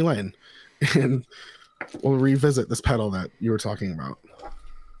down memory lane, and we'll revisit this pedal that you were talking about.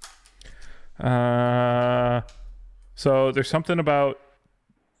 So there's something about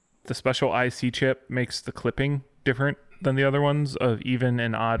the special IC chip makes the clipping different than the other ones of even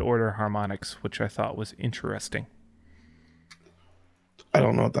and odd order harmonics, which I thought was interesting. I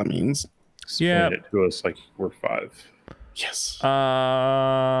don't know what that means. Explain it to us like we're 5. Yes.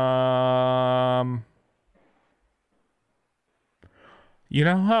 You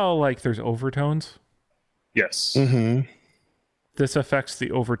know how there's overtones? Yes. Mm-hmm. This affects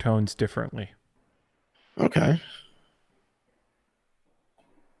the overtones differently. Okay.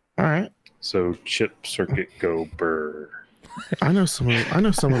 All right. So chip circuit go burr. I know some of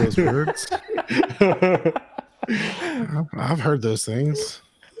those words. I've heard those things.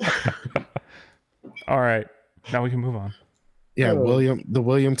 All right. Now we can move on. Yeah,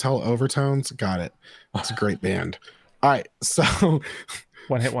 William Tell Overtones. Got it. It's a great band. All right. So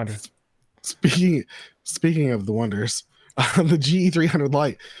one hit wonder. Speaking of the wonders, the GE300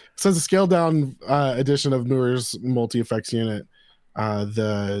 Lite says a scaled down edition of Moore's multi-effects unit.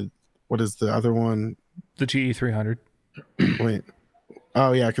 What is the other one? The GE300. Wait.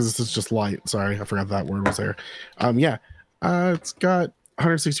 Oh yeah, because this is just light. Sorry, I forgot that word was there. It's got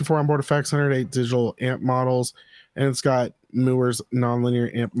 164 onboard effects, 108 digital amp models, and it's got Moore's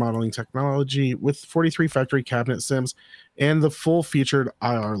nonlinear amp modeling technology with 43 factory cabinet sims and the full featured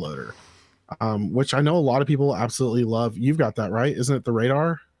IR loader, which I know a lot of people absolutely love. You've got that, right? Isn't it the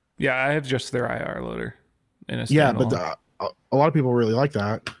Radar? Yeah, I have just their IR loader in a standalone. Yeah, but a lot of people really like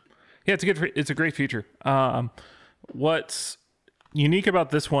that. Yeah, it's a great feature. What's unique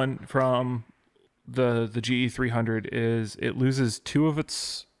about this one from the GE 300 is it loses 2 of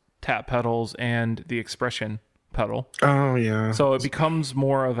its tap pedals and the expression pedal. Oh yeah. So it becomes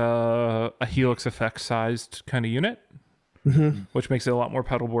more of a Helix effect sized kind of unit, which makes it a lot more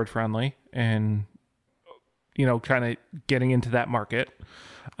pedal board friendly and kind of getting into that market.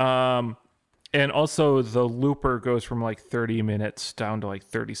 And also the looper goes from like 30 minutes down to like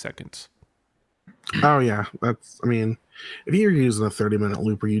 30 seconds. Oh yeah, if you're using a 30-minute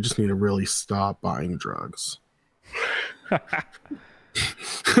looper, you just need to really stop buying drugs.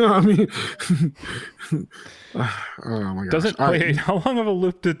 I mean, oh my gosh. Wait, how long of a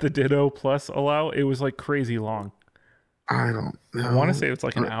loop did the Ditto Plus allow? It was like crazy long. I don't know. I want to say it's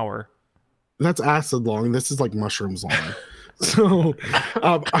like an hour. That's acid long. This is like mushrooms long. So,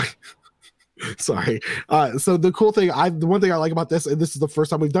 sorry. So the cool thing, the one thing I like about this, and this is the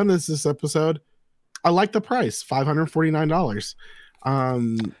first time we've done this episode, I like the price, $549.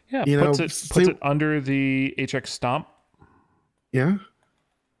 Puts it under the HX Stomp. Yeah.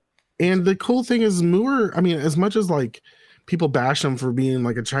 And the cool thing is Moore, as much as like people bash them for being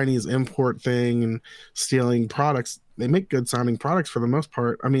like a Chinese import thing and stealing products, they make good sounding products for the most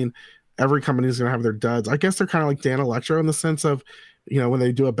part. Every company is going to have their duds. I guess they're kind of like Dan Electro in the sense of, when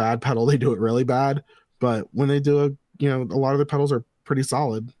they do a bad pedal, they do it really bad. But when they do a lot of the pedals are pretty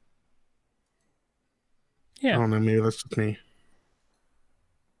solid. Yeah. I don't know. Maybe that's just me.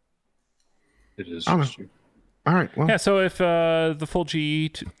 It is just you. All right. Well. Yeah. So if the full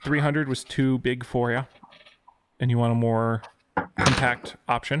GE 300 was too big for you, and you want a more compact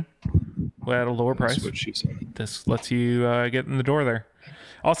option at a lower price, that's what she said. This lets you get in the door there.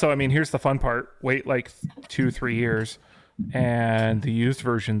 Also, here's the fun part: wait like 2-3 years, and the used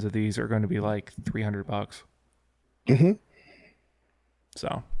versions of these are going to be like $300. Mm-hmm.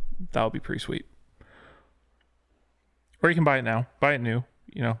 So that would be pretty sweet. Or you can buy it now. Buy it new.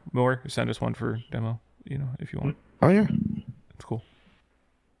 More. Send us one for demo. If you want. Oh yeah, it's cool.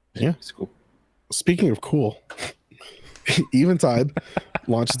 Yeah, it's cool. Speaking of cool, Eventide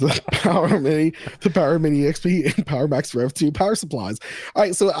launched the Power Mini XP and Power Max Rev 2 power supplies. All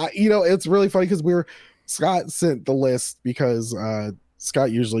right, so it's really funny because Scott sent the list because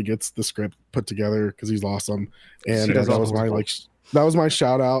Scott usually gets the script put together because he's awesome, and that was my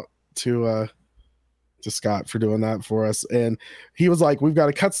shout out to Scott for doing that for us. And he was like, we've got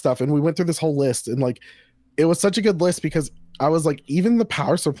to cut stuff, and we went through this whole list, and like it was such a good list because I was like, even the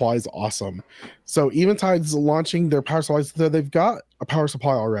power supply is awesome. So Eventide's launching their power supplies. They've got a power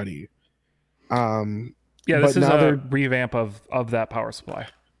supply already. This is a revamp of that power supply.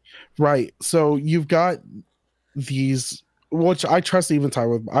 Right. So you've got these, which I trust Eventide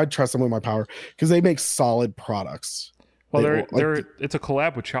with. I trust them with my power because they make solid products. Well, it's a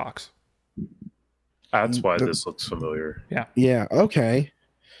collab with Shocks. That's why this looks familiar. Yeah. Yeah. Okay.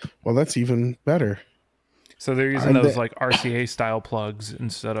 Well, that's even better. So they're using those like RCA style plugs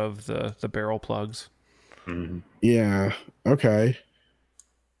instead of the barrel plugs. Mm-hmm. Yeah. Okay.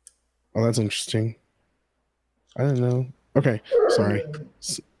 Oh, that's interesting. I didn't know. Okay. Sorry.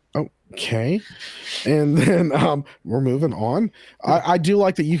 Okay. And then we're moving on. I do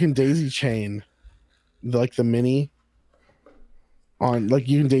like that you can daisy chain like the mini on, like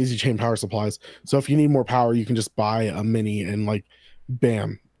you can daisy chain power supplies. So if you need more power, you can just buy a mini and like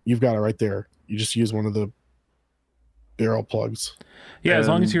bam, you've got it right there. You just use one of the barrel plugs. Yeah, as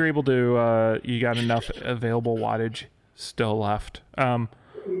long as you're able to you got enough available wattage still left.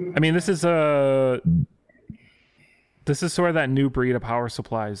 This is sort of that new breed of power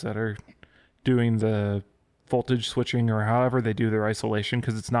supplies that are doing the voltage switching or however they do their isolation,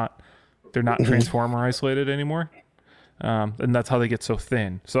 because they're not transformer isolated anymore. And that's how they get so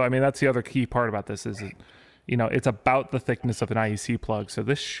thin. So that's the other key part about this is it's about the thickness of an IEC plug. So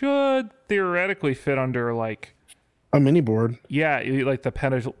this should theoretically fit under like a mini board. Yeah, like the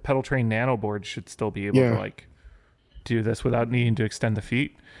pedal train nano board should still be able to like do this without needing to extend the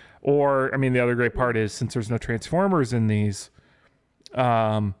feet. Or the other great part is since there's no transformers in these, you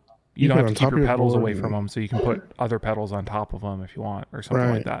don't have to keep your pedals away from them, so you can put other pedals on top of them if you want or something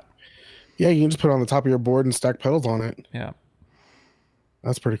like that. Yeah, you can just put it on the top of your board and stack pedals on it. Yeah.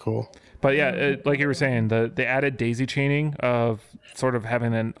 That's pretty cool. But yeah, like you were saying, the added daisy chaining of sort of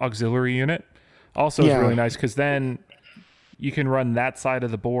having an auxiliary unit also is really nice, because then you can run that side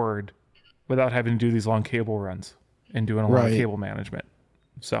of the board without having to do these long cable runs and doing a lot of cable management.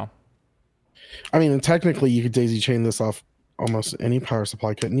 So, I mean, and technically, you could daisy chain this off almost any power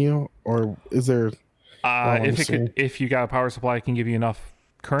supply, couldn't you? Or is there? If you got a power supply that can give you enough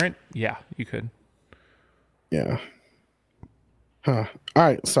current, yeah, you could. Yeah. Huh. All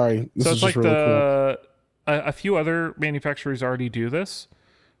right. Sorry. This so it's like really cool. A few other manufacturers already do this.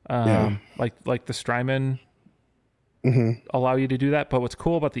 Like the Strymon allow you to do that. But what's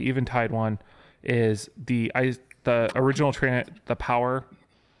cool about the Eventide one is the original the power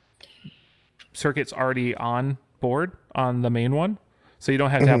circuit's already on board on the main one, so you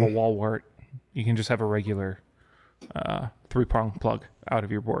don't have to have a wall wart. You can just have a regular 3-prong plug out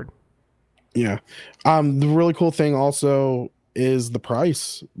of your board. Yeah. The really cool thing also is the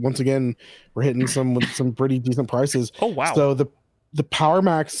price. Once again, we're hitting some pretty decent prices. Oh wow. So the Power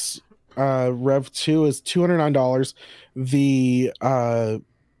Max Rev 2 is $209. The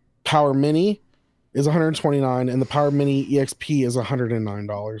Power Mini is $129, and the Power Mini EXP is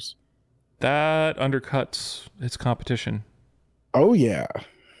 $109. That undercuts its competition. Oh yeah.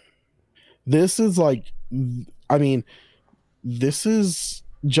 This is like, I mean, this is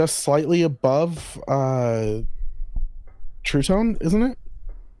just slightly above True Tone, isn't it?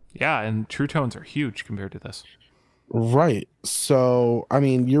 Yeah, and True Tones are huge compared to this. Right. So, I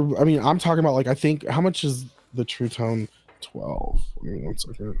mean, I'm talking about, like, I think, how much is the True Tone 12? Give me 1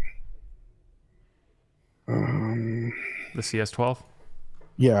 second. The CS12?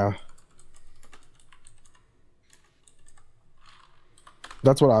 Yeah.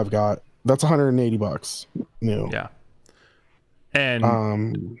 That's what I've got. That's $180 new. Yeah.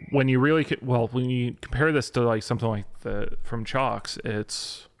 And when you really when you compare this to like something like from Chalks,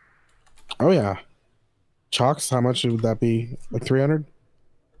 it's yeah. Chalks, how much would that be? Like 300?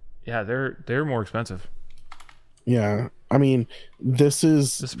 Yeah, they're more expensive. Yeah. I mean, this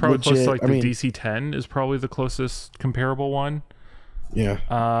is probably legit. Close to like the DC10 is probably the closest comparable one. Yeah.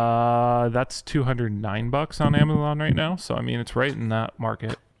 That's $209 on Amazon right now. So I mean, it's right in that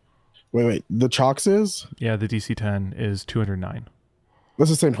market. Wait. The Chalks is? Yeah, the DC10 is $209. That's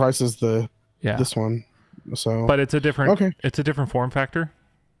the same price as this one. So, but it's a different form factor.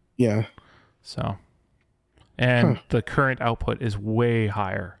 Yeah. So, and the current output is way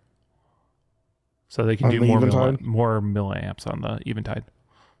higher. So they can do more milliamps on the Eventide.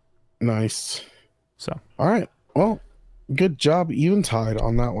 Nice. So, all right. Well, good job, Eventide,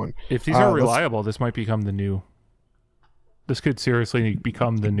 on that one. If these are reliable, this might become the new. This could seriously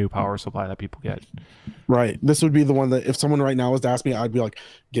become the new power supply that people get. Right. This would be the one that if someone right now was to ask me, I'd be like,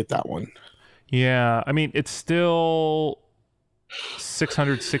 get that one. Yeah. I mean, it's still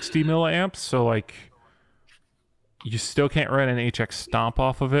 660 milliamps. So like you still can't run an HX stomp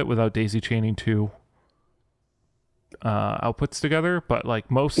off of it without daisy chaining two outputs together. But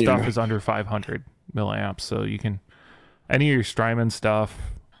like most stuff is under 500 milliamps. So you can, any of your Strymon stuff,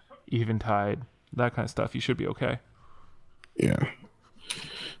 Eventide, that kind of stuff, you should be okay. Yeah.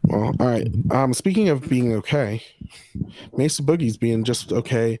 Well, all right. Speaking of being okay, Mesa Boogie's being just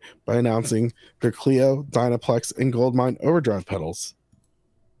okay by announcing their Clio, Dynaplex, and Goldmine overdrive pedals.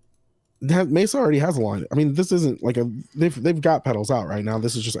 Mesa already has a line. I mean, this isn't like they've got pedals out right now.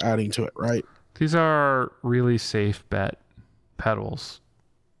 This is just adding to it, right? These are really safe bet pedals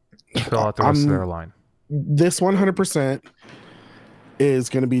to fill out the rest of their line. This 100% is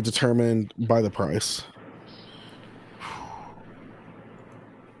going to be determined by the price.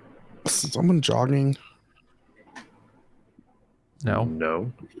 Is someone jogging?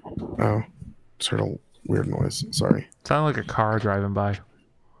 No. Oh, just heard a weird noise. Sorry. Sounded like a car driving by.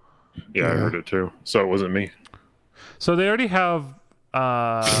 Yeah, I heard it too. So it wasn't me. So they already have,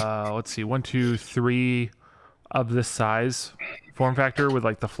 let's see, 1, 2, 3 of this size form factor with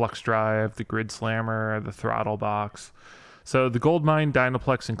like the flux drive, the grid slammer, the throttle box. So the Goldmine,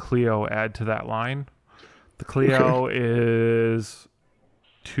 Dynaplex, and Clio add to that line. The Clio is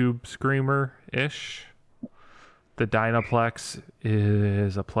Tube Screamer-ish. The Dynaplex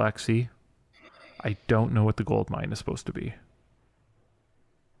is a Plexi. I don't know what the Goldmine is supposed to be.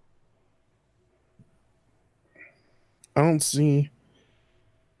 I don't see.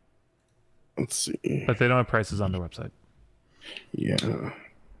 Let's see. But they don't have prices on their website. Yeah.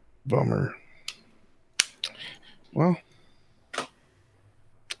 Bummer. Well,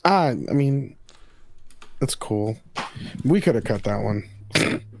 I mean, that's cool. We could have cut that one.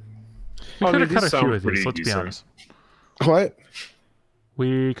 We could have cut a few of these, let's be honest. What?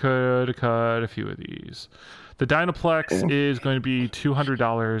 We could have cut a few of these. The Dynaplex is going to be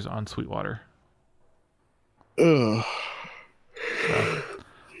 $200 on Sweetwater. Ugh.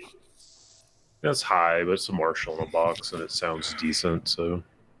 That's high, but it's a Marshall in a box, and it sounds decent. So,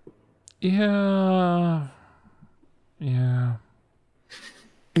 yeah.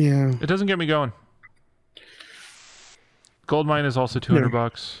 It doesn't get me going. Goldmine is also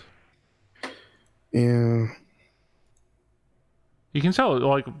 $200. Yeah. You can tell,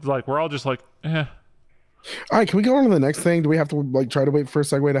 like we're all just like, eh. All right, can we go on to the next thing? Do we have to like try to wait for a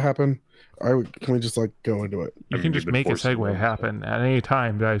segue to happen? Or can we just like go into it? You can just make a segue happen at any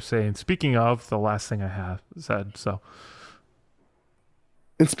time. I'm saying. Speaking of the last thing I have said, so.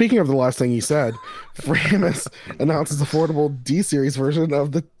 And speaking of the last thing you said, Framus announces affordable D-series version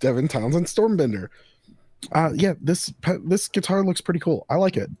of the Devin Townsend Stormbender. Yeah, this guitar looks pretty cool. I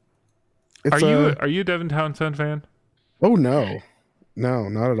like it. Are you a Devin Townsend fan? Oh no,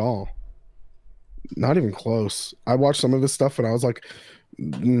 not at all. Not even close. I watched some of his stuff and I was like,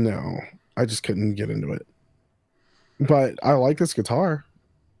 no, I just couldn't get into it. But I like this guitar.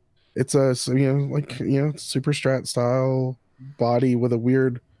 It's a super strat style body with a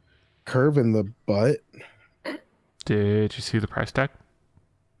weird curve in the butt. Did you see the price tag?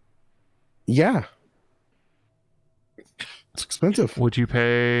 Yeah. It's expensive. Would you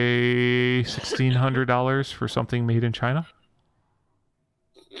pay $1,600 for something made in China?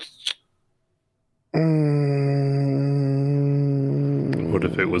 What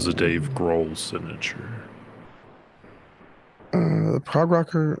if it was a Dave Grohl signature? The prog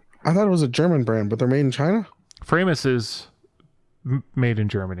rocker. I thought it was a German brand, but they're made in China. Framus is made in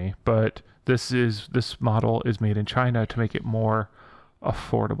Germany, but this model is made in China to make it more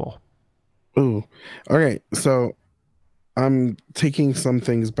affordable. Ooh. Okay, so I'm taking some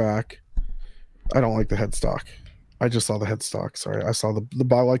things back. I don't like the headstock. I just saw the headstock. Sorry, I saw the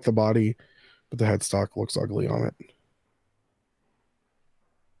I like the body, but the headstock looks ugly on it.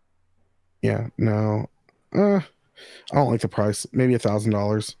 Yeah, no. I don't like the price. Maybe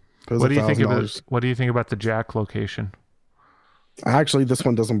 $1,000. What do you think about the jack location? Actually, this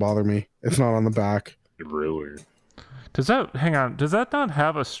one doesn't bother me. It's not on the back. Really? Does that not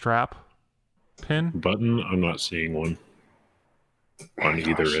have a strap pin? Button? I'm not seeing one on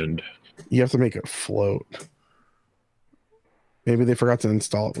either end. You have to make it float. Maybe they forgot to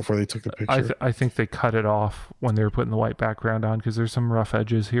install it before they took the picture. I think they cut it off when they were putting the white background on because there's some rough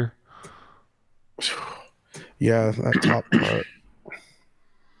edges here. Yeah, that top part.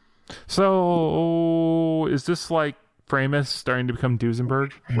 So, is this like Framus starting to become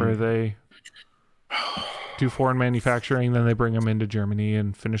Duesenberg, where they do foreign manufacturing, then they bring them into Germany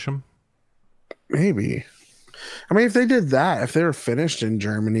and finish them? Maybe. I mean, if they did that, if they were finished in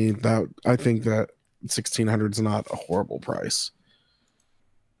Germany, I think that 1,600 is not a horrible price.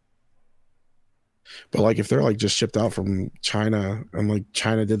 But like, if they're like just shipped out from China and like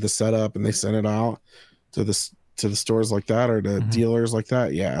China did the setup and they sent it out to the stores like that or to dealers like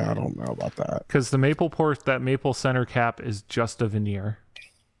that, yeah, I don't know about that. Because the that maple center cap is just a veneer.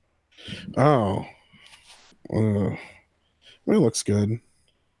 Oh, it looks good.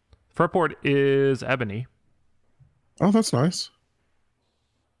 Fretboard is ebony. Oh, that's nice.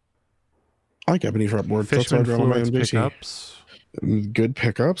 I like ebony fretboard. Fishman Fluence pickups. Good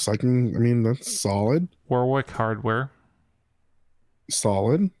pickups. That's solid. Warwick hardware.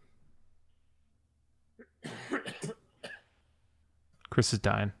 Solid. Chris is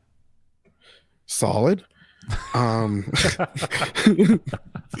dying. Solid. Yeah.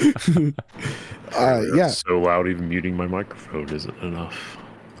 So loud, even muting my microphone isn't enough.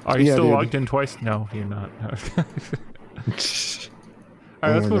 Are you still logged in twice? No, you're not. All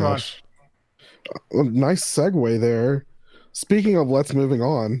right, let's move on. Nice segue there. Speaking of let's moving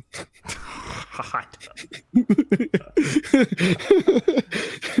on.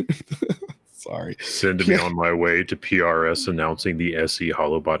 Sorry. Send me on my way to PRS announcing the SE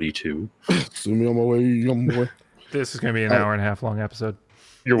Hollow Body 2. Send me on my way, young boy. This is going to be an hour and a half long episode.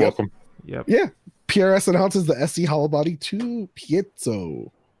 You're welcome. Yep. Yeah. PRS announces the SE Hollow Body 2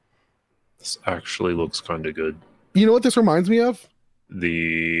 Piezo. This actually looks kind of good. You know what this reminds me of?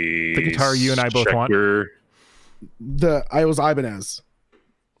 The guitar you and I both want. I was Ibanez.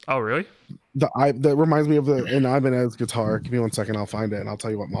 Oh, really? That reminds me of an Ibanez guitar. Give me 1 second, I'll find it and I'll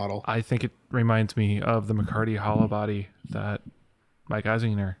tell you what model. I think it reminds me of the McCarty hollow body that Mike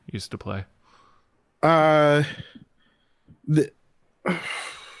Eisinger used to play. It's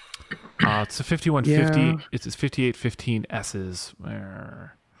a 5150. Yeah. It's 5815 S's.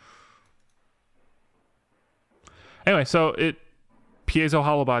 Anyway, so piezo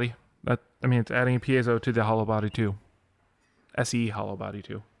hollow body. It's adding a piezo to the hollow body too. SE hollow body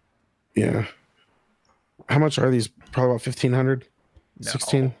too. Yeah. How much are these? Probably about 1,500?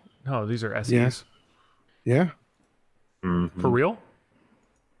 16? No, these are SEs. Yeah. Mm-hmm. For real?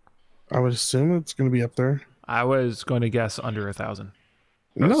 I would assume it's going to be up there. I was going to guess under 1,000.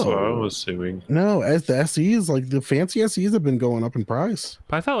 That's what I was assuming. No, as the SEs, like the fancy SEs have been going up in price.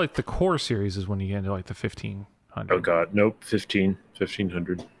 But I thought like the core series is when you get into like the 1,500. Oh God, nope,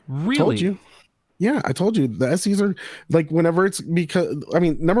 1,500. Really? Told you. Yeah, I told you the SEs are like whenever it's because I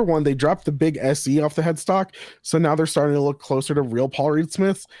mean, number one, they dropped the big SE off the headstock, so now they're starting to look closer to real Paul Reed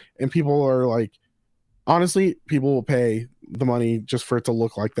Smiths, and people are like, honestly, people will pay the money just for it to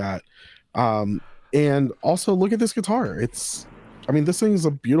look like that. And also look at this guitar. I mean, this thing is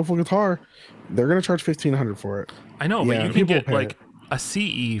a beautiful guitar. They're gonna charge $1,500 for it. I know, but you can get like a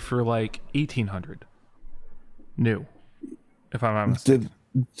CE for like $1,800 new, if I'm not mistaken.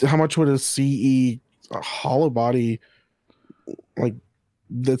 How much would a CE hollow body like?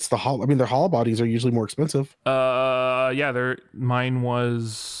 That's the hollow. I mean, their hollow bodies are usually more expensive. Yeah, mine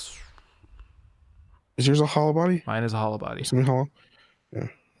was. Is yours a hollow body? Mine is a hollow body. Semi hollow. Yeah.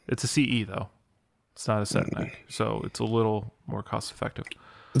 It's a CE though. It's not a set neck, so it's a little more cost effective.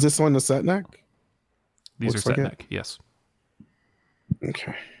 Is this one a set neck? These are set neck, yes.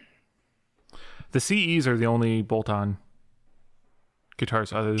 Okay. The CEs are the only bolt-on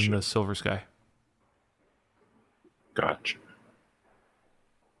guitars other than the Silver Sky. Gotcha.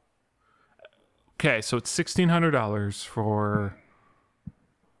 Okay, so it's $1,600 for.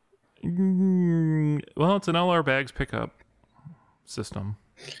 Well, it's an LR Bags pickup system.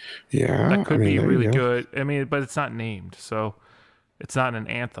 Yeah, that could be really good. I mean, but it's not named, so it's not an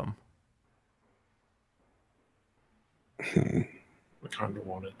Anthem. I kind of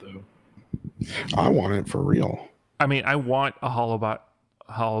want it though. I want it for real. I mean, I want a hollow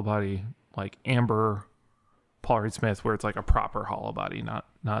body like amber Paul Reed Smith, where it's like a proper hollow body, not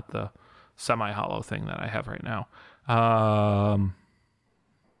the semi hollow thing that I have right now.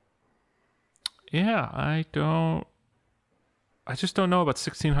 Yeah, I just don't know about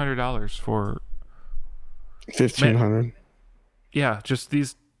 $1,600 for $1,500. Yeah, just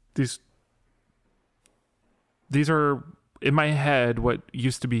these are in my head what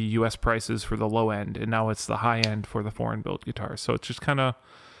used to be U.S. prices for the low end, and now it's the high end for the foreign built guitars. So it's just kind of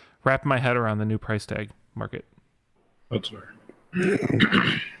wrapping my head around the new price tag market. That's fair.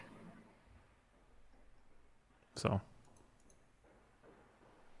 So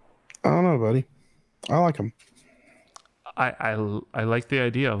I don't know, buddy. I like them. I like the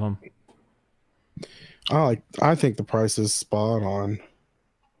idea of them. I think the price is spot on.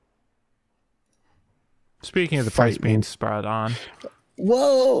 Speaking of the price being spot on,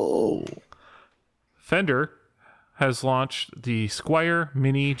 whoa! Fender has launched the Squier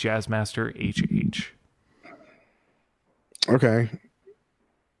Mini Jazzmaster HH. Okay.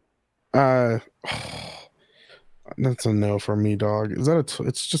 That's a no from me, dog. Is that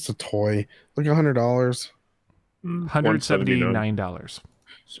it's just a toy? Like $100. $179.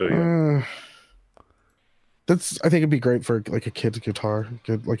 So yeah. I think it'd be great for like a kid's guitar.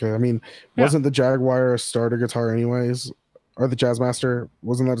 Wasn't the Jaguar a starter guitar anyways? Or the Jazzmaster,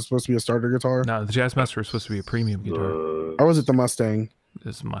 wasn't that supposed to be a starter guitar? No, the Jazzmaster was supposed to be a premium guitar. Or was it the Mustang?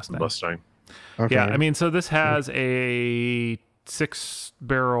 It's a Mustang. Okay. Yeah, I mean, so this has a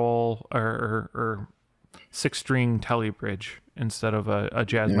 6-barrel or 6-string telly bridge instead of a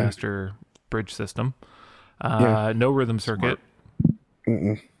Jazzmaster bridge system. No rhythm circuit.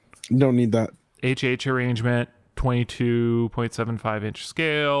 You don't need that. HH arrangement, 22.75 inch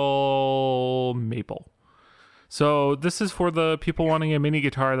scale, maple. So this is for the people wanting a mini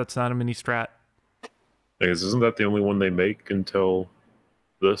guitar that's not a mini Strat. I guess isn't that the only one they make until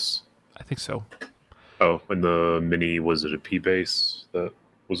this? I think so. Oh, and the mini, was it a P bass that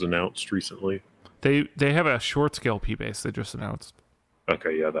was announced recently? They have a short scale P bass they just announced.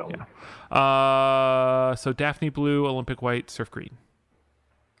 Okay, yeah, that one. Yeah. So Daphne blue, Olympic white, surf green.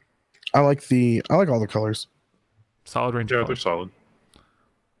 I like all the colors. Solid range. Yeah, they're solid.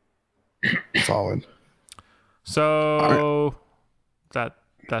 Solid. So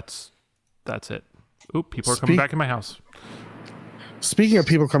that's it. Oop, people are coming back in my house. Speaking of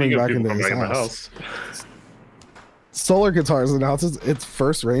people coming back into his house, Solar Guitars announces its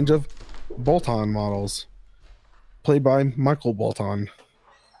first range of bolt-on models, played by Michael Bolton.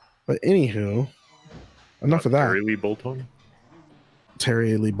 But anywho, enough of that. Terry Lee Bolton.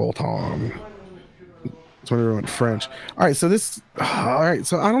 Terry Lee Bolton. That's when we went French. All right, so I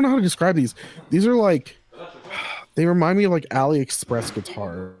don't know how to describe these. These are like, they remind me of like AliExpress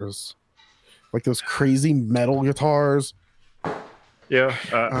guitars, like those crazy metal guitars.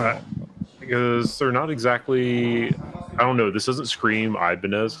 Yeah, because they're not exactly. I don't know. This doesn't scream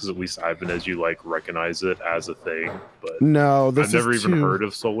Ibanez, because at least Ibanez, you like recognize it as a thing. But no, I've never even heard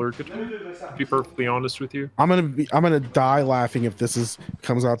of solar guitar. To be perfectly honest with you, I'm gonna die laughing if this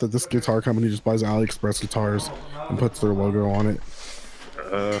comes out that this guitar company just buys AliExpress guitars and puts their logo on it.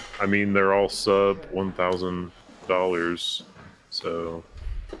 I mean, they're all sub $1,000, so.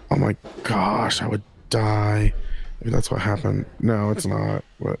 Oh my gosh, I would die if that's what happened. No, it's not,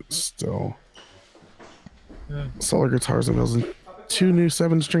 but still. Yeah. Solar guitars and 2 new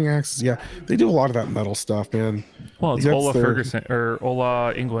 7-string axes. Yeah, they do a lot of that metal stuff, man. Well, it's Ola Ferguson or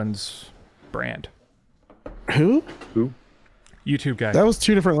Ola England's brand. Who? YouTube guy. That was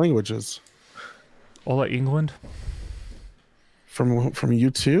 2 different languages. Ola England. From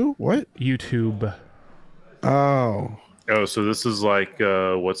U2? What? YouTube. Oh, so this is like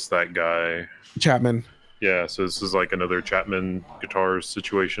what's that guy? Chapman. Yeah, so this is like another Chapman guitars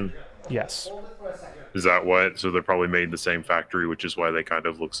situation. Yes. Is that what? So they're probably made in the same factory, which is why they kind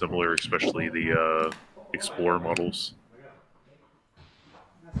of look similar, especially the Explorer models.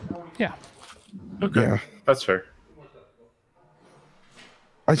 Yeah. Okay. Yeah. That's fair.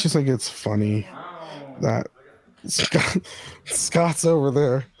 I just think it's funny that Scott's over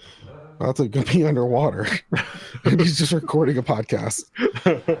there about to be underwater and he's just recording a podcast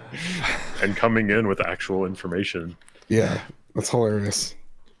and coming in with actual information. Yeah, that's hilarious.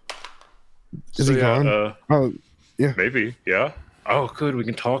 Is he gone? Oh, yeah. Maybe. Yeah. Oh, good. We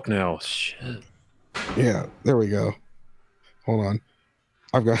can talk now. Shit. Yeah. There we go. Hold on.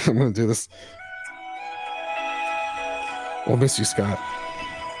 I'm gonna do this. We'll miss you, Scott.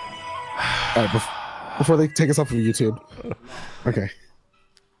 All right, before they take us off of YouTube. Okay.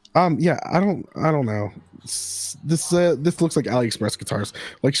 Yeah. I don't know. This looks like AliExpress guitars,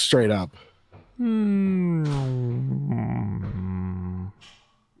 like straight up.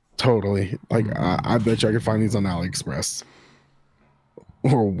 Totally. Like, I bet you I could find these on AliExpress.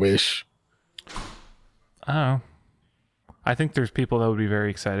 Or Wish. Oh. I think there's people that would be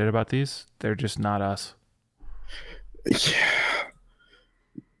very excited about these. They're just not us. Yeah.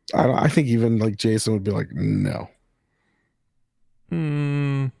 I think even like Jason would be like, no.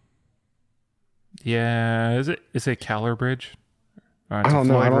 Yeah. Is it Caller Bridge? I don't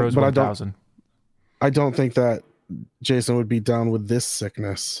know. I don't think that Jason would be down with this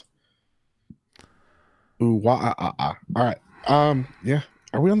sickness. Ooh, all right. Yeah.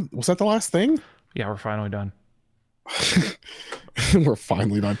 Are we on? Was that the last thing? Yeah, we're finally done. We're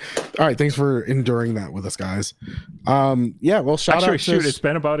finally done. All right. Thanks for enduring that with us, guys. Yeah. Well, it's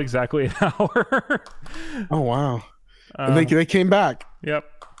been about exactly an hour. Oh wow. They came back. Yep.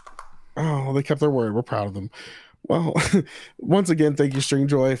 Oh, they kept their word. We're proud of them. Well, once again, thank you,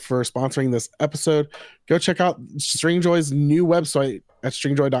 Stringjoy, for sponsoring this episode. Go check out Stringjoy's new website at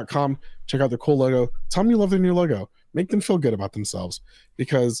stringjoy.com. Check out their cool logo. Tell them you love their new logo. Make them feel good about themselves,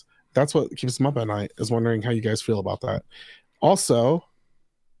 because that's what keeps them up at night, is wondering how you guys feel about that. Also,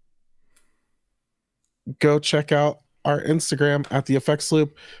 go check out our Instagram at the Effects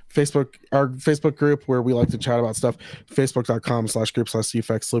Loop, our Facebook group where we like to chat about stuff, facebook.com/group/the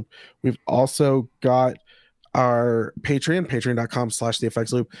Effects Loop. We've also got our patreon.com/the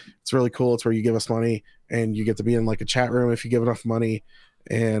Effects Loop. It's really cool. It's where you give us money and you get to be in like a chat room if you give enough money,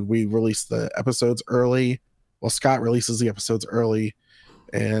 and we release the episodes early. Well, Scott releases the episodes early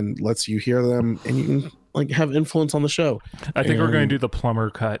and lets you hear them, and you can like have influence on the show. I think we're going to do the Plumber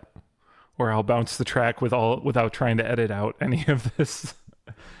Cut, where I'll bounce the track without trying to edit out any of this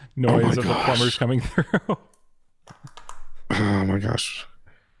noise of the plumbers coming through. Oh my gosh.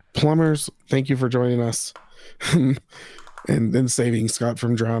 Plumbers, thank you for joining us and saving Scott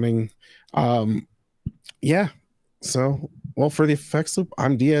from drowning. Yeah. So, well, for the Effects Loop,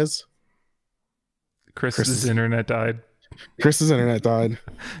 I'm Diaz. Chris's internet died.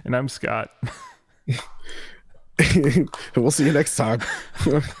 And I'm Scott. We'll see you next time.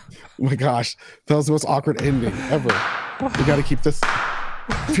 Oh my gosh, that was the most awkward ending ever. We got to keep this.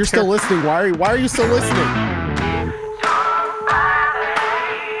 If you're still listening, why are you still listening?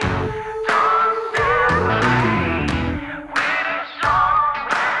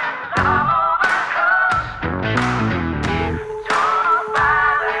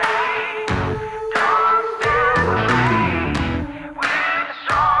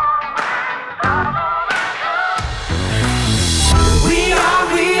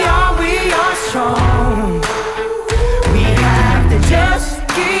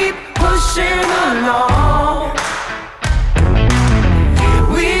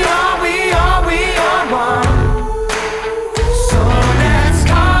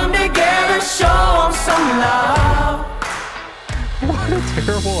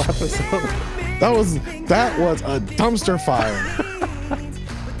 Terrible episode. That was a dumpster fire.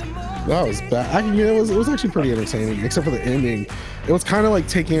 That was bad. It was actually pretty entertaining, except for the ending. It was kind of like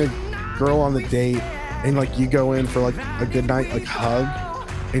taking a girl on the date, and like you go in for like a good night like hug,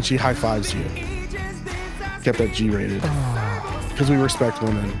 and she high fives you. Kept that G-rated because we respect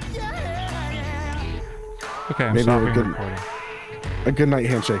women. Okay, I'm stopping recording. A good night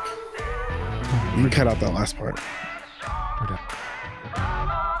handshake. You can cut out that last part. We're done.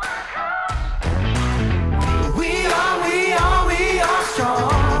 We are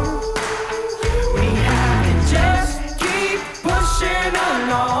strong. We have to just keep pushing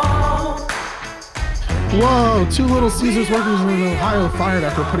along. Whoa, 2 Little Caesars workers in Ohio fired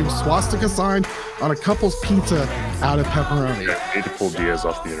after putting swastika sign on a couple's pizza out of pepperoni. I need to pull Diaz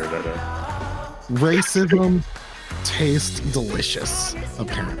off the internet. Racism tastes delicious,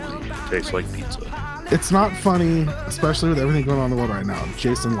 apparently. Tastes like pizza. It's not funny, especially with everything going on in the world right now,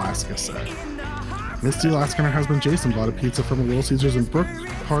 Jason Laska said. Misty Laska and her husband Jason bought a pizza from a Little Caesars in Brook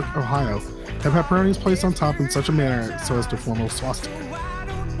Park, Ohio. Had pepperoni placed on top in such a manner so as to form a swastika.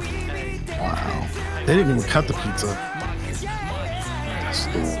 Wow. They didn't even cut the pizza. That's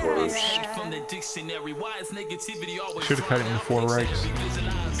the worst. Should have cut it into 4 Reichs.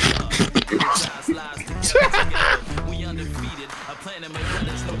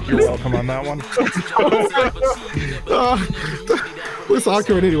 You're welcome on that one. This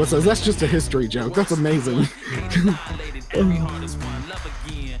awkward idiot says that's just a history joke. That's amazing.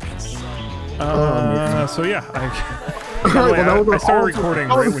 So yeah, I started recording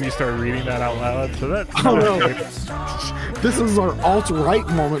right when you started reading that out loud. So that. Oh no! This is our alt-right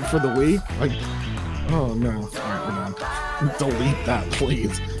moment for the week. Like, oh no! All right, we're done. Delete that,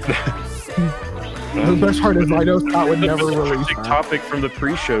 please. The best part is I know Scott would never release that. Topic from the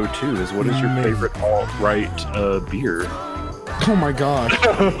pre-show too is what is your favorite alt-right beer? Oh my gosh!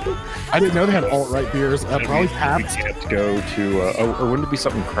 I didn't know they had alt-right beers. Probably Pabst. You have to go to, or wouldn't it be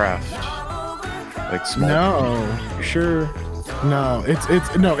something craft? Like small. No. You sure? No, it's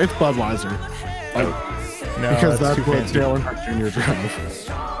Budweiser. No, because that's too what fancy. Dale Earnhardt Jr. drive.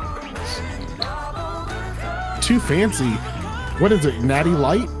 Too fancy. What is it? Natty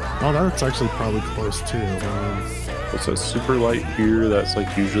Light? Oh, that's actually probably close too. What's a super light beer? That's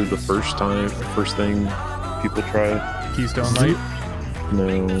like usually the first thing people try. Keystone Light,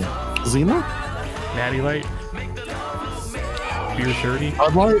 No. Zima? Natty Light, Beer 30.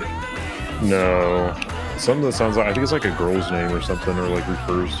 Bud Light? No. Something that sounds like, I think it's like a girl's name or something, or like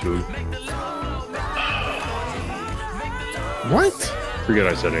refers to. What? Forget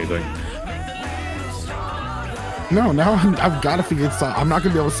I said anything. No, now I've got to figure this out. I'm not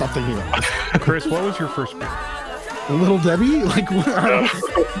going to be able to stop thinking about it. Chris, what was your first beer? Little Debbie? Like, what?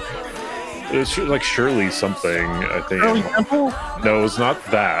 It's like Shirley something, I think. Shirley Temple? No, it's not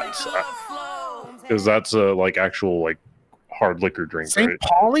that. Because that's a like actual like hard liquor drink, St. right?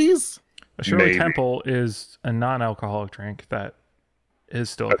 Paulie's? A Shirley Maybe. Temple is a non-alcoholic drink that is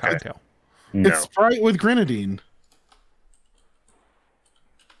still a cocktail. No. It's Sprite with grenadine.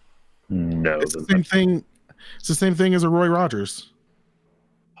 No. It's the same thing. It's the same thing as a Roy Rogers.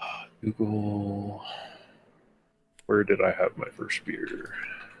 Google. Where did I have my first beer?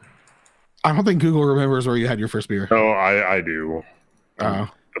 I don't think Google remembers where you had your first beer. Oh, I do. Oh.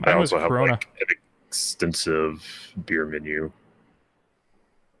 But I Mine was also have Corona. like an extensive beer menu.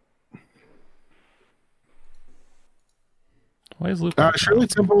 Why is Luke? Shirley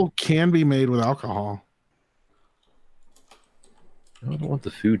Temple can be made with alcohol. I don't want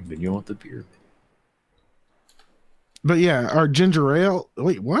the food menu. I want the beer menu. But yeah, our ginger ale.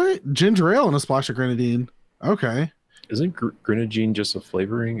 Wait, what? Ginger ale and a splash of grenadine. Okay. Isn't grenadine just a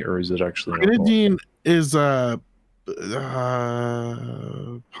flavoring, or is it actually an Grenadine is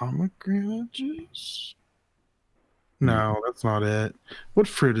pomegranate juice? No, that's not it. What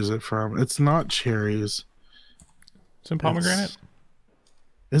fruit is it from? It's not cherries. Some pomegranate.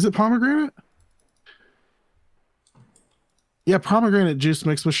 Is it pomegranate? Yeah, pomegranate juice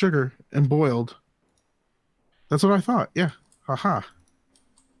mixed with sugar and boiled. That's what I thought. Yeah. Haha.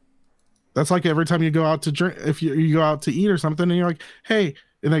 That's like every time you go out to drink, if you go out to eat or something and you're like, hey,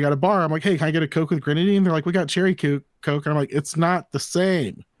 and they got a bar. I'm like, hey, can I get a Coke with grenadine? They're like, we got cherry Coke. And I'm like, it's not the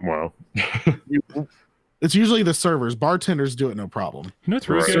same. Wow. It's usually the servers. Bartenders do it no problem. You know what's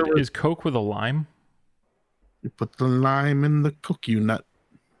really Right. good is Coke with a lime. You put the lime in the Coke, you nut.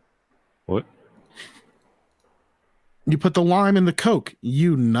 What? You put the lime in the Coke,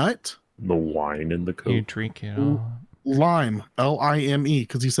 you nut. The wine in the Coke. You drink it all. Lime, Lime,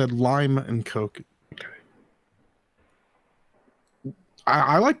 because you said lime and Coke. Okay.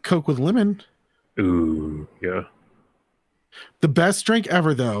 I like Coke with lemon. Ooh, yeah. The best drink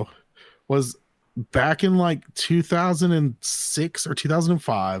ever, though, was back in like 2006 or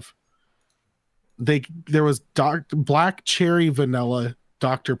 2005, there was black cherry vanilla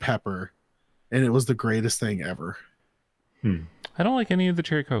Dr. Pepper, and it was the greatest thing ever. I don't like any of the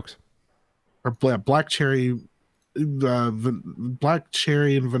cherry cokes. Or black cherry and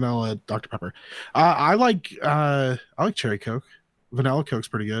vanilla Dr. Pepper. I like cherry Coke. Vanilla Coke's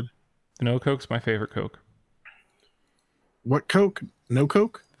pretty good. Vanilla Coke's my favorite Coke. What Coke? No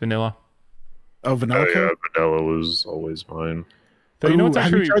Coke? Vanilla. Oh, vanilla Coke? Yeah, vanilla was always mine. Though you know what's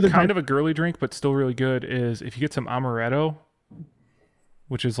actually kind of a girly drink, but still really good is if you get some amaretto,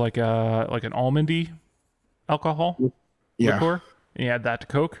 which is like an almondy alcohol liqueur, and you add that to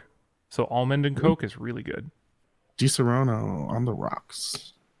Coke. So almond and Coke is really good. Di Serono on the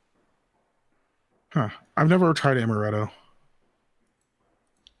rocks. Huh. I've never tried amaretto.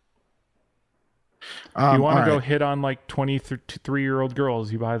 If you want to go hit on like 23-year-old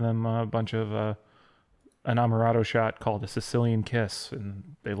girls, you buy them a bunch of an amaretto shot called a Sicilian Kiss,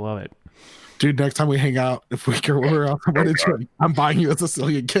 and they love it. Dude, next time we hang out, if we go over out, I'm buying you a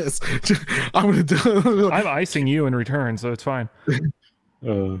Sicilian Kiss. I'm gonna do. I'm icing you in return, so it's fine.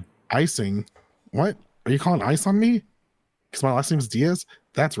 Icing? What? Are you calling ice on me? Because my last name's Diaz?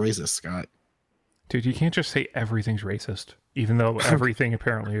 That's racist, Scott. Dude, you can't just say everything's racist, even though everything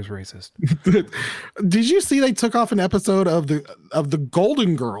apparently is racist. Did you see they took off an episode of the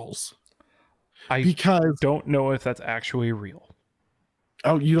Golden Girls? I don't know if that's actually real.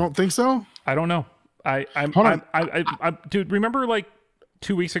 Oh, you don't think so? I don't know. I dude, remember like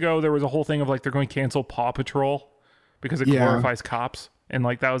 2 weeks ago there was a whole thing of like they're going to cancel Paw Patrol because it glorifies cops, and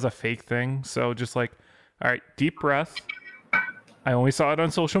like that was a fake thing. So just like, all right, deep breath. I only saw it on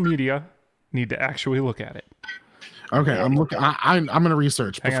social media. Need to actually look at it. Okay, I'm looking. I'm gonna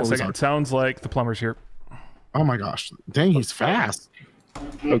research. Hang on a second. It sounds like the plumber's here. Oh my gosh! Dang, he's fast.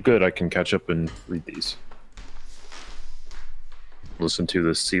 Oh, good. I can catch up and read these. Listen to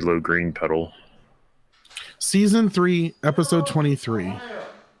the CeeLo Green pedal. Season 3, episode 23. Yeah.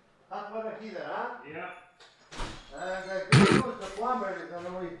 The plumber is on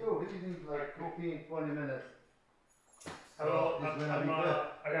the way too. He needs like 15-20 minutes. Hello, I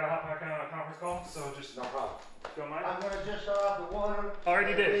gotta hop back on a conference call, so just no problem. Don't mind. I'm gonna just shut off the water.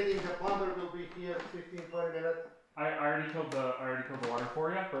 Already did. The plumber will be here 15-20 minutes. I already killed the water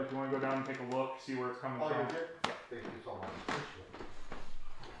for you, but if you want to go down and take a look, see where it's coming from. You did? Yeah. Thank you so much.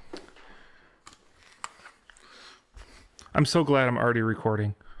 I'm so glad I'm already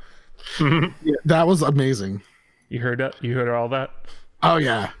recording. Yeah, that was amazing. You heard that? You heard all that? Oh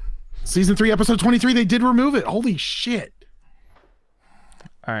yeah. Season 3, episode 23. They did remove it. Holy shit.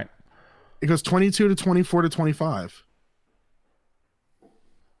 All right. It goes 22 to 24 to 25.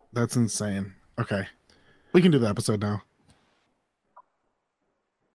 That's insane. Okay. We can do the episode now.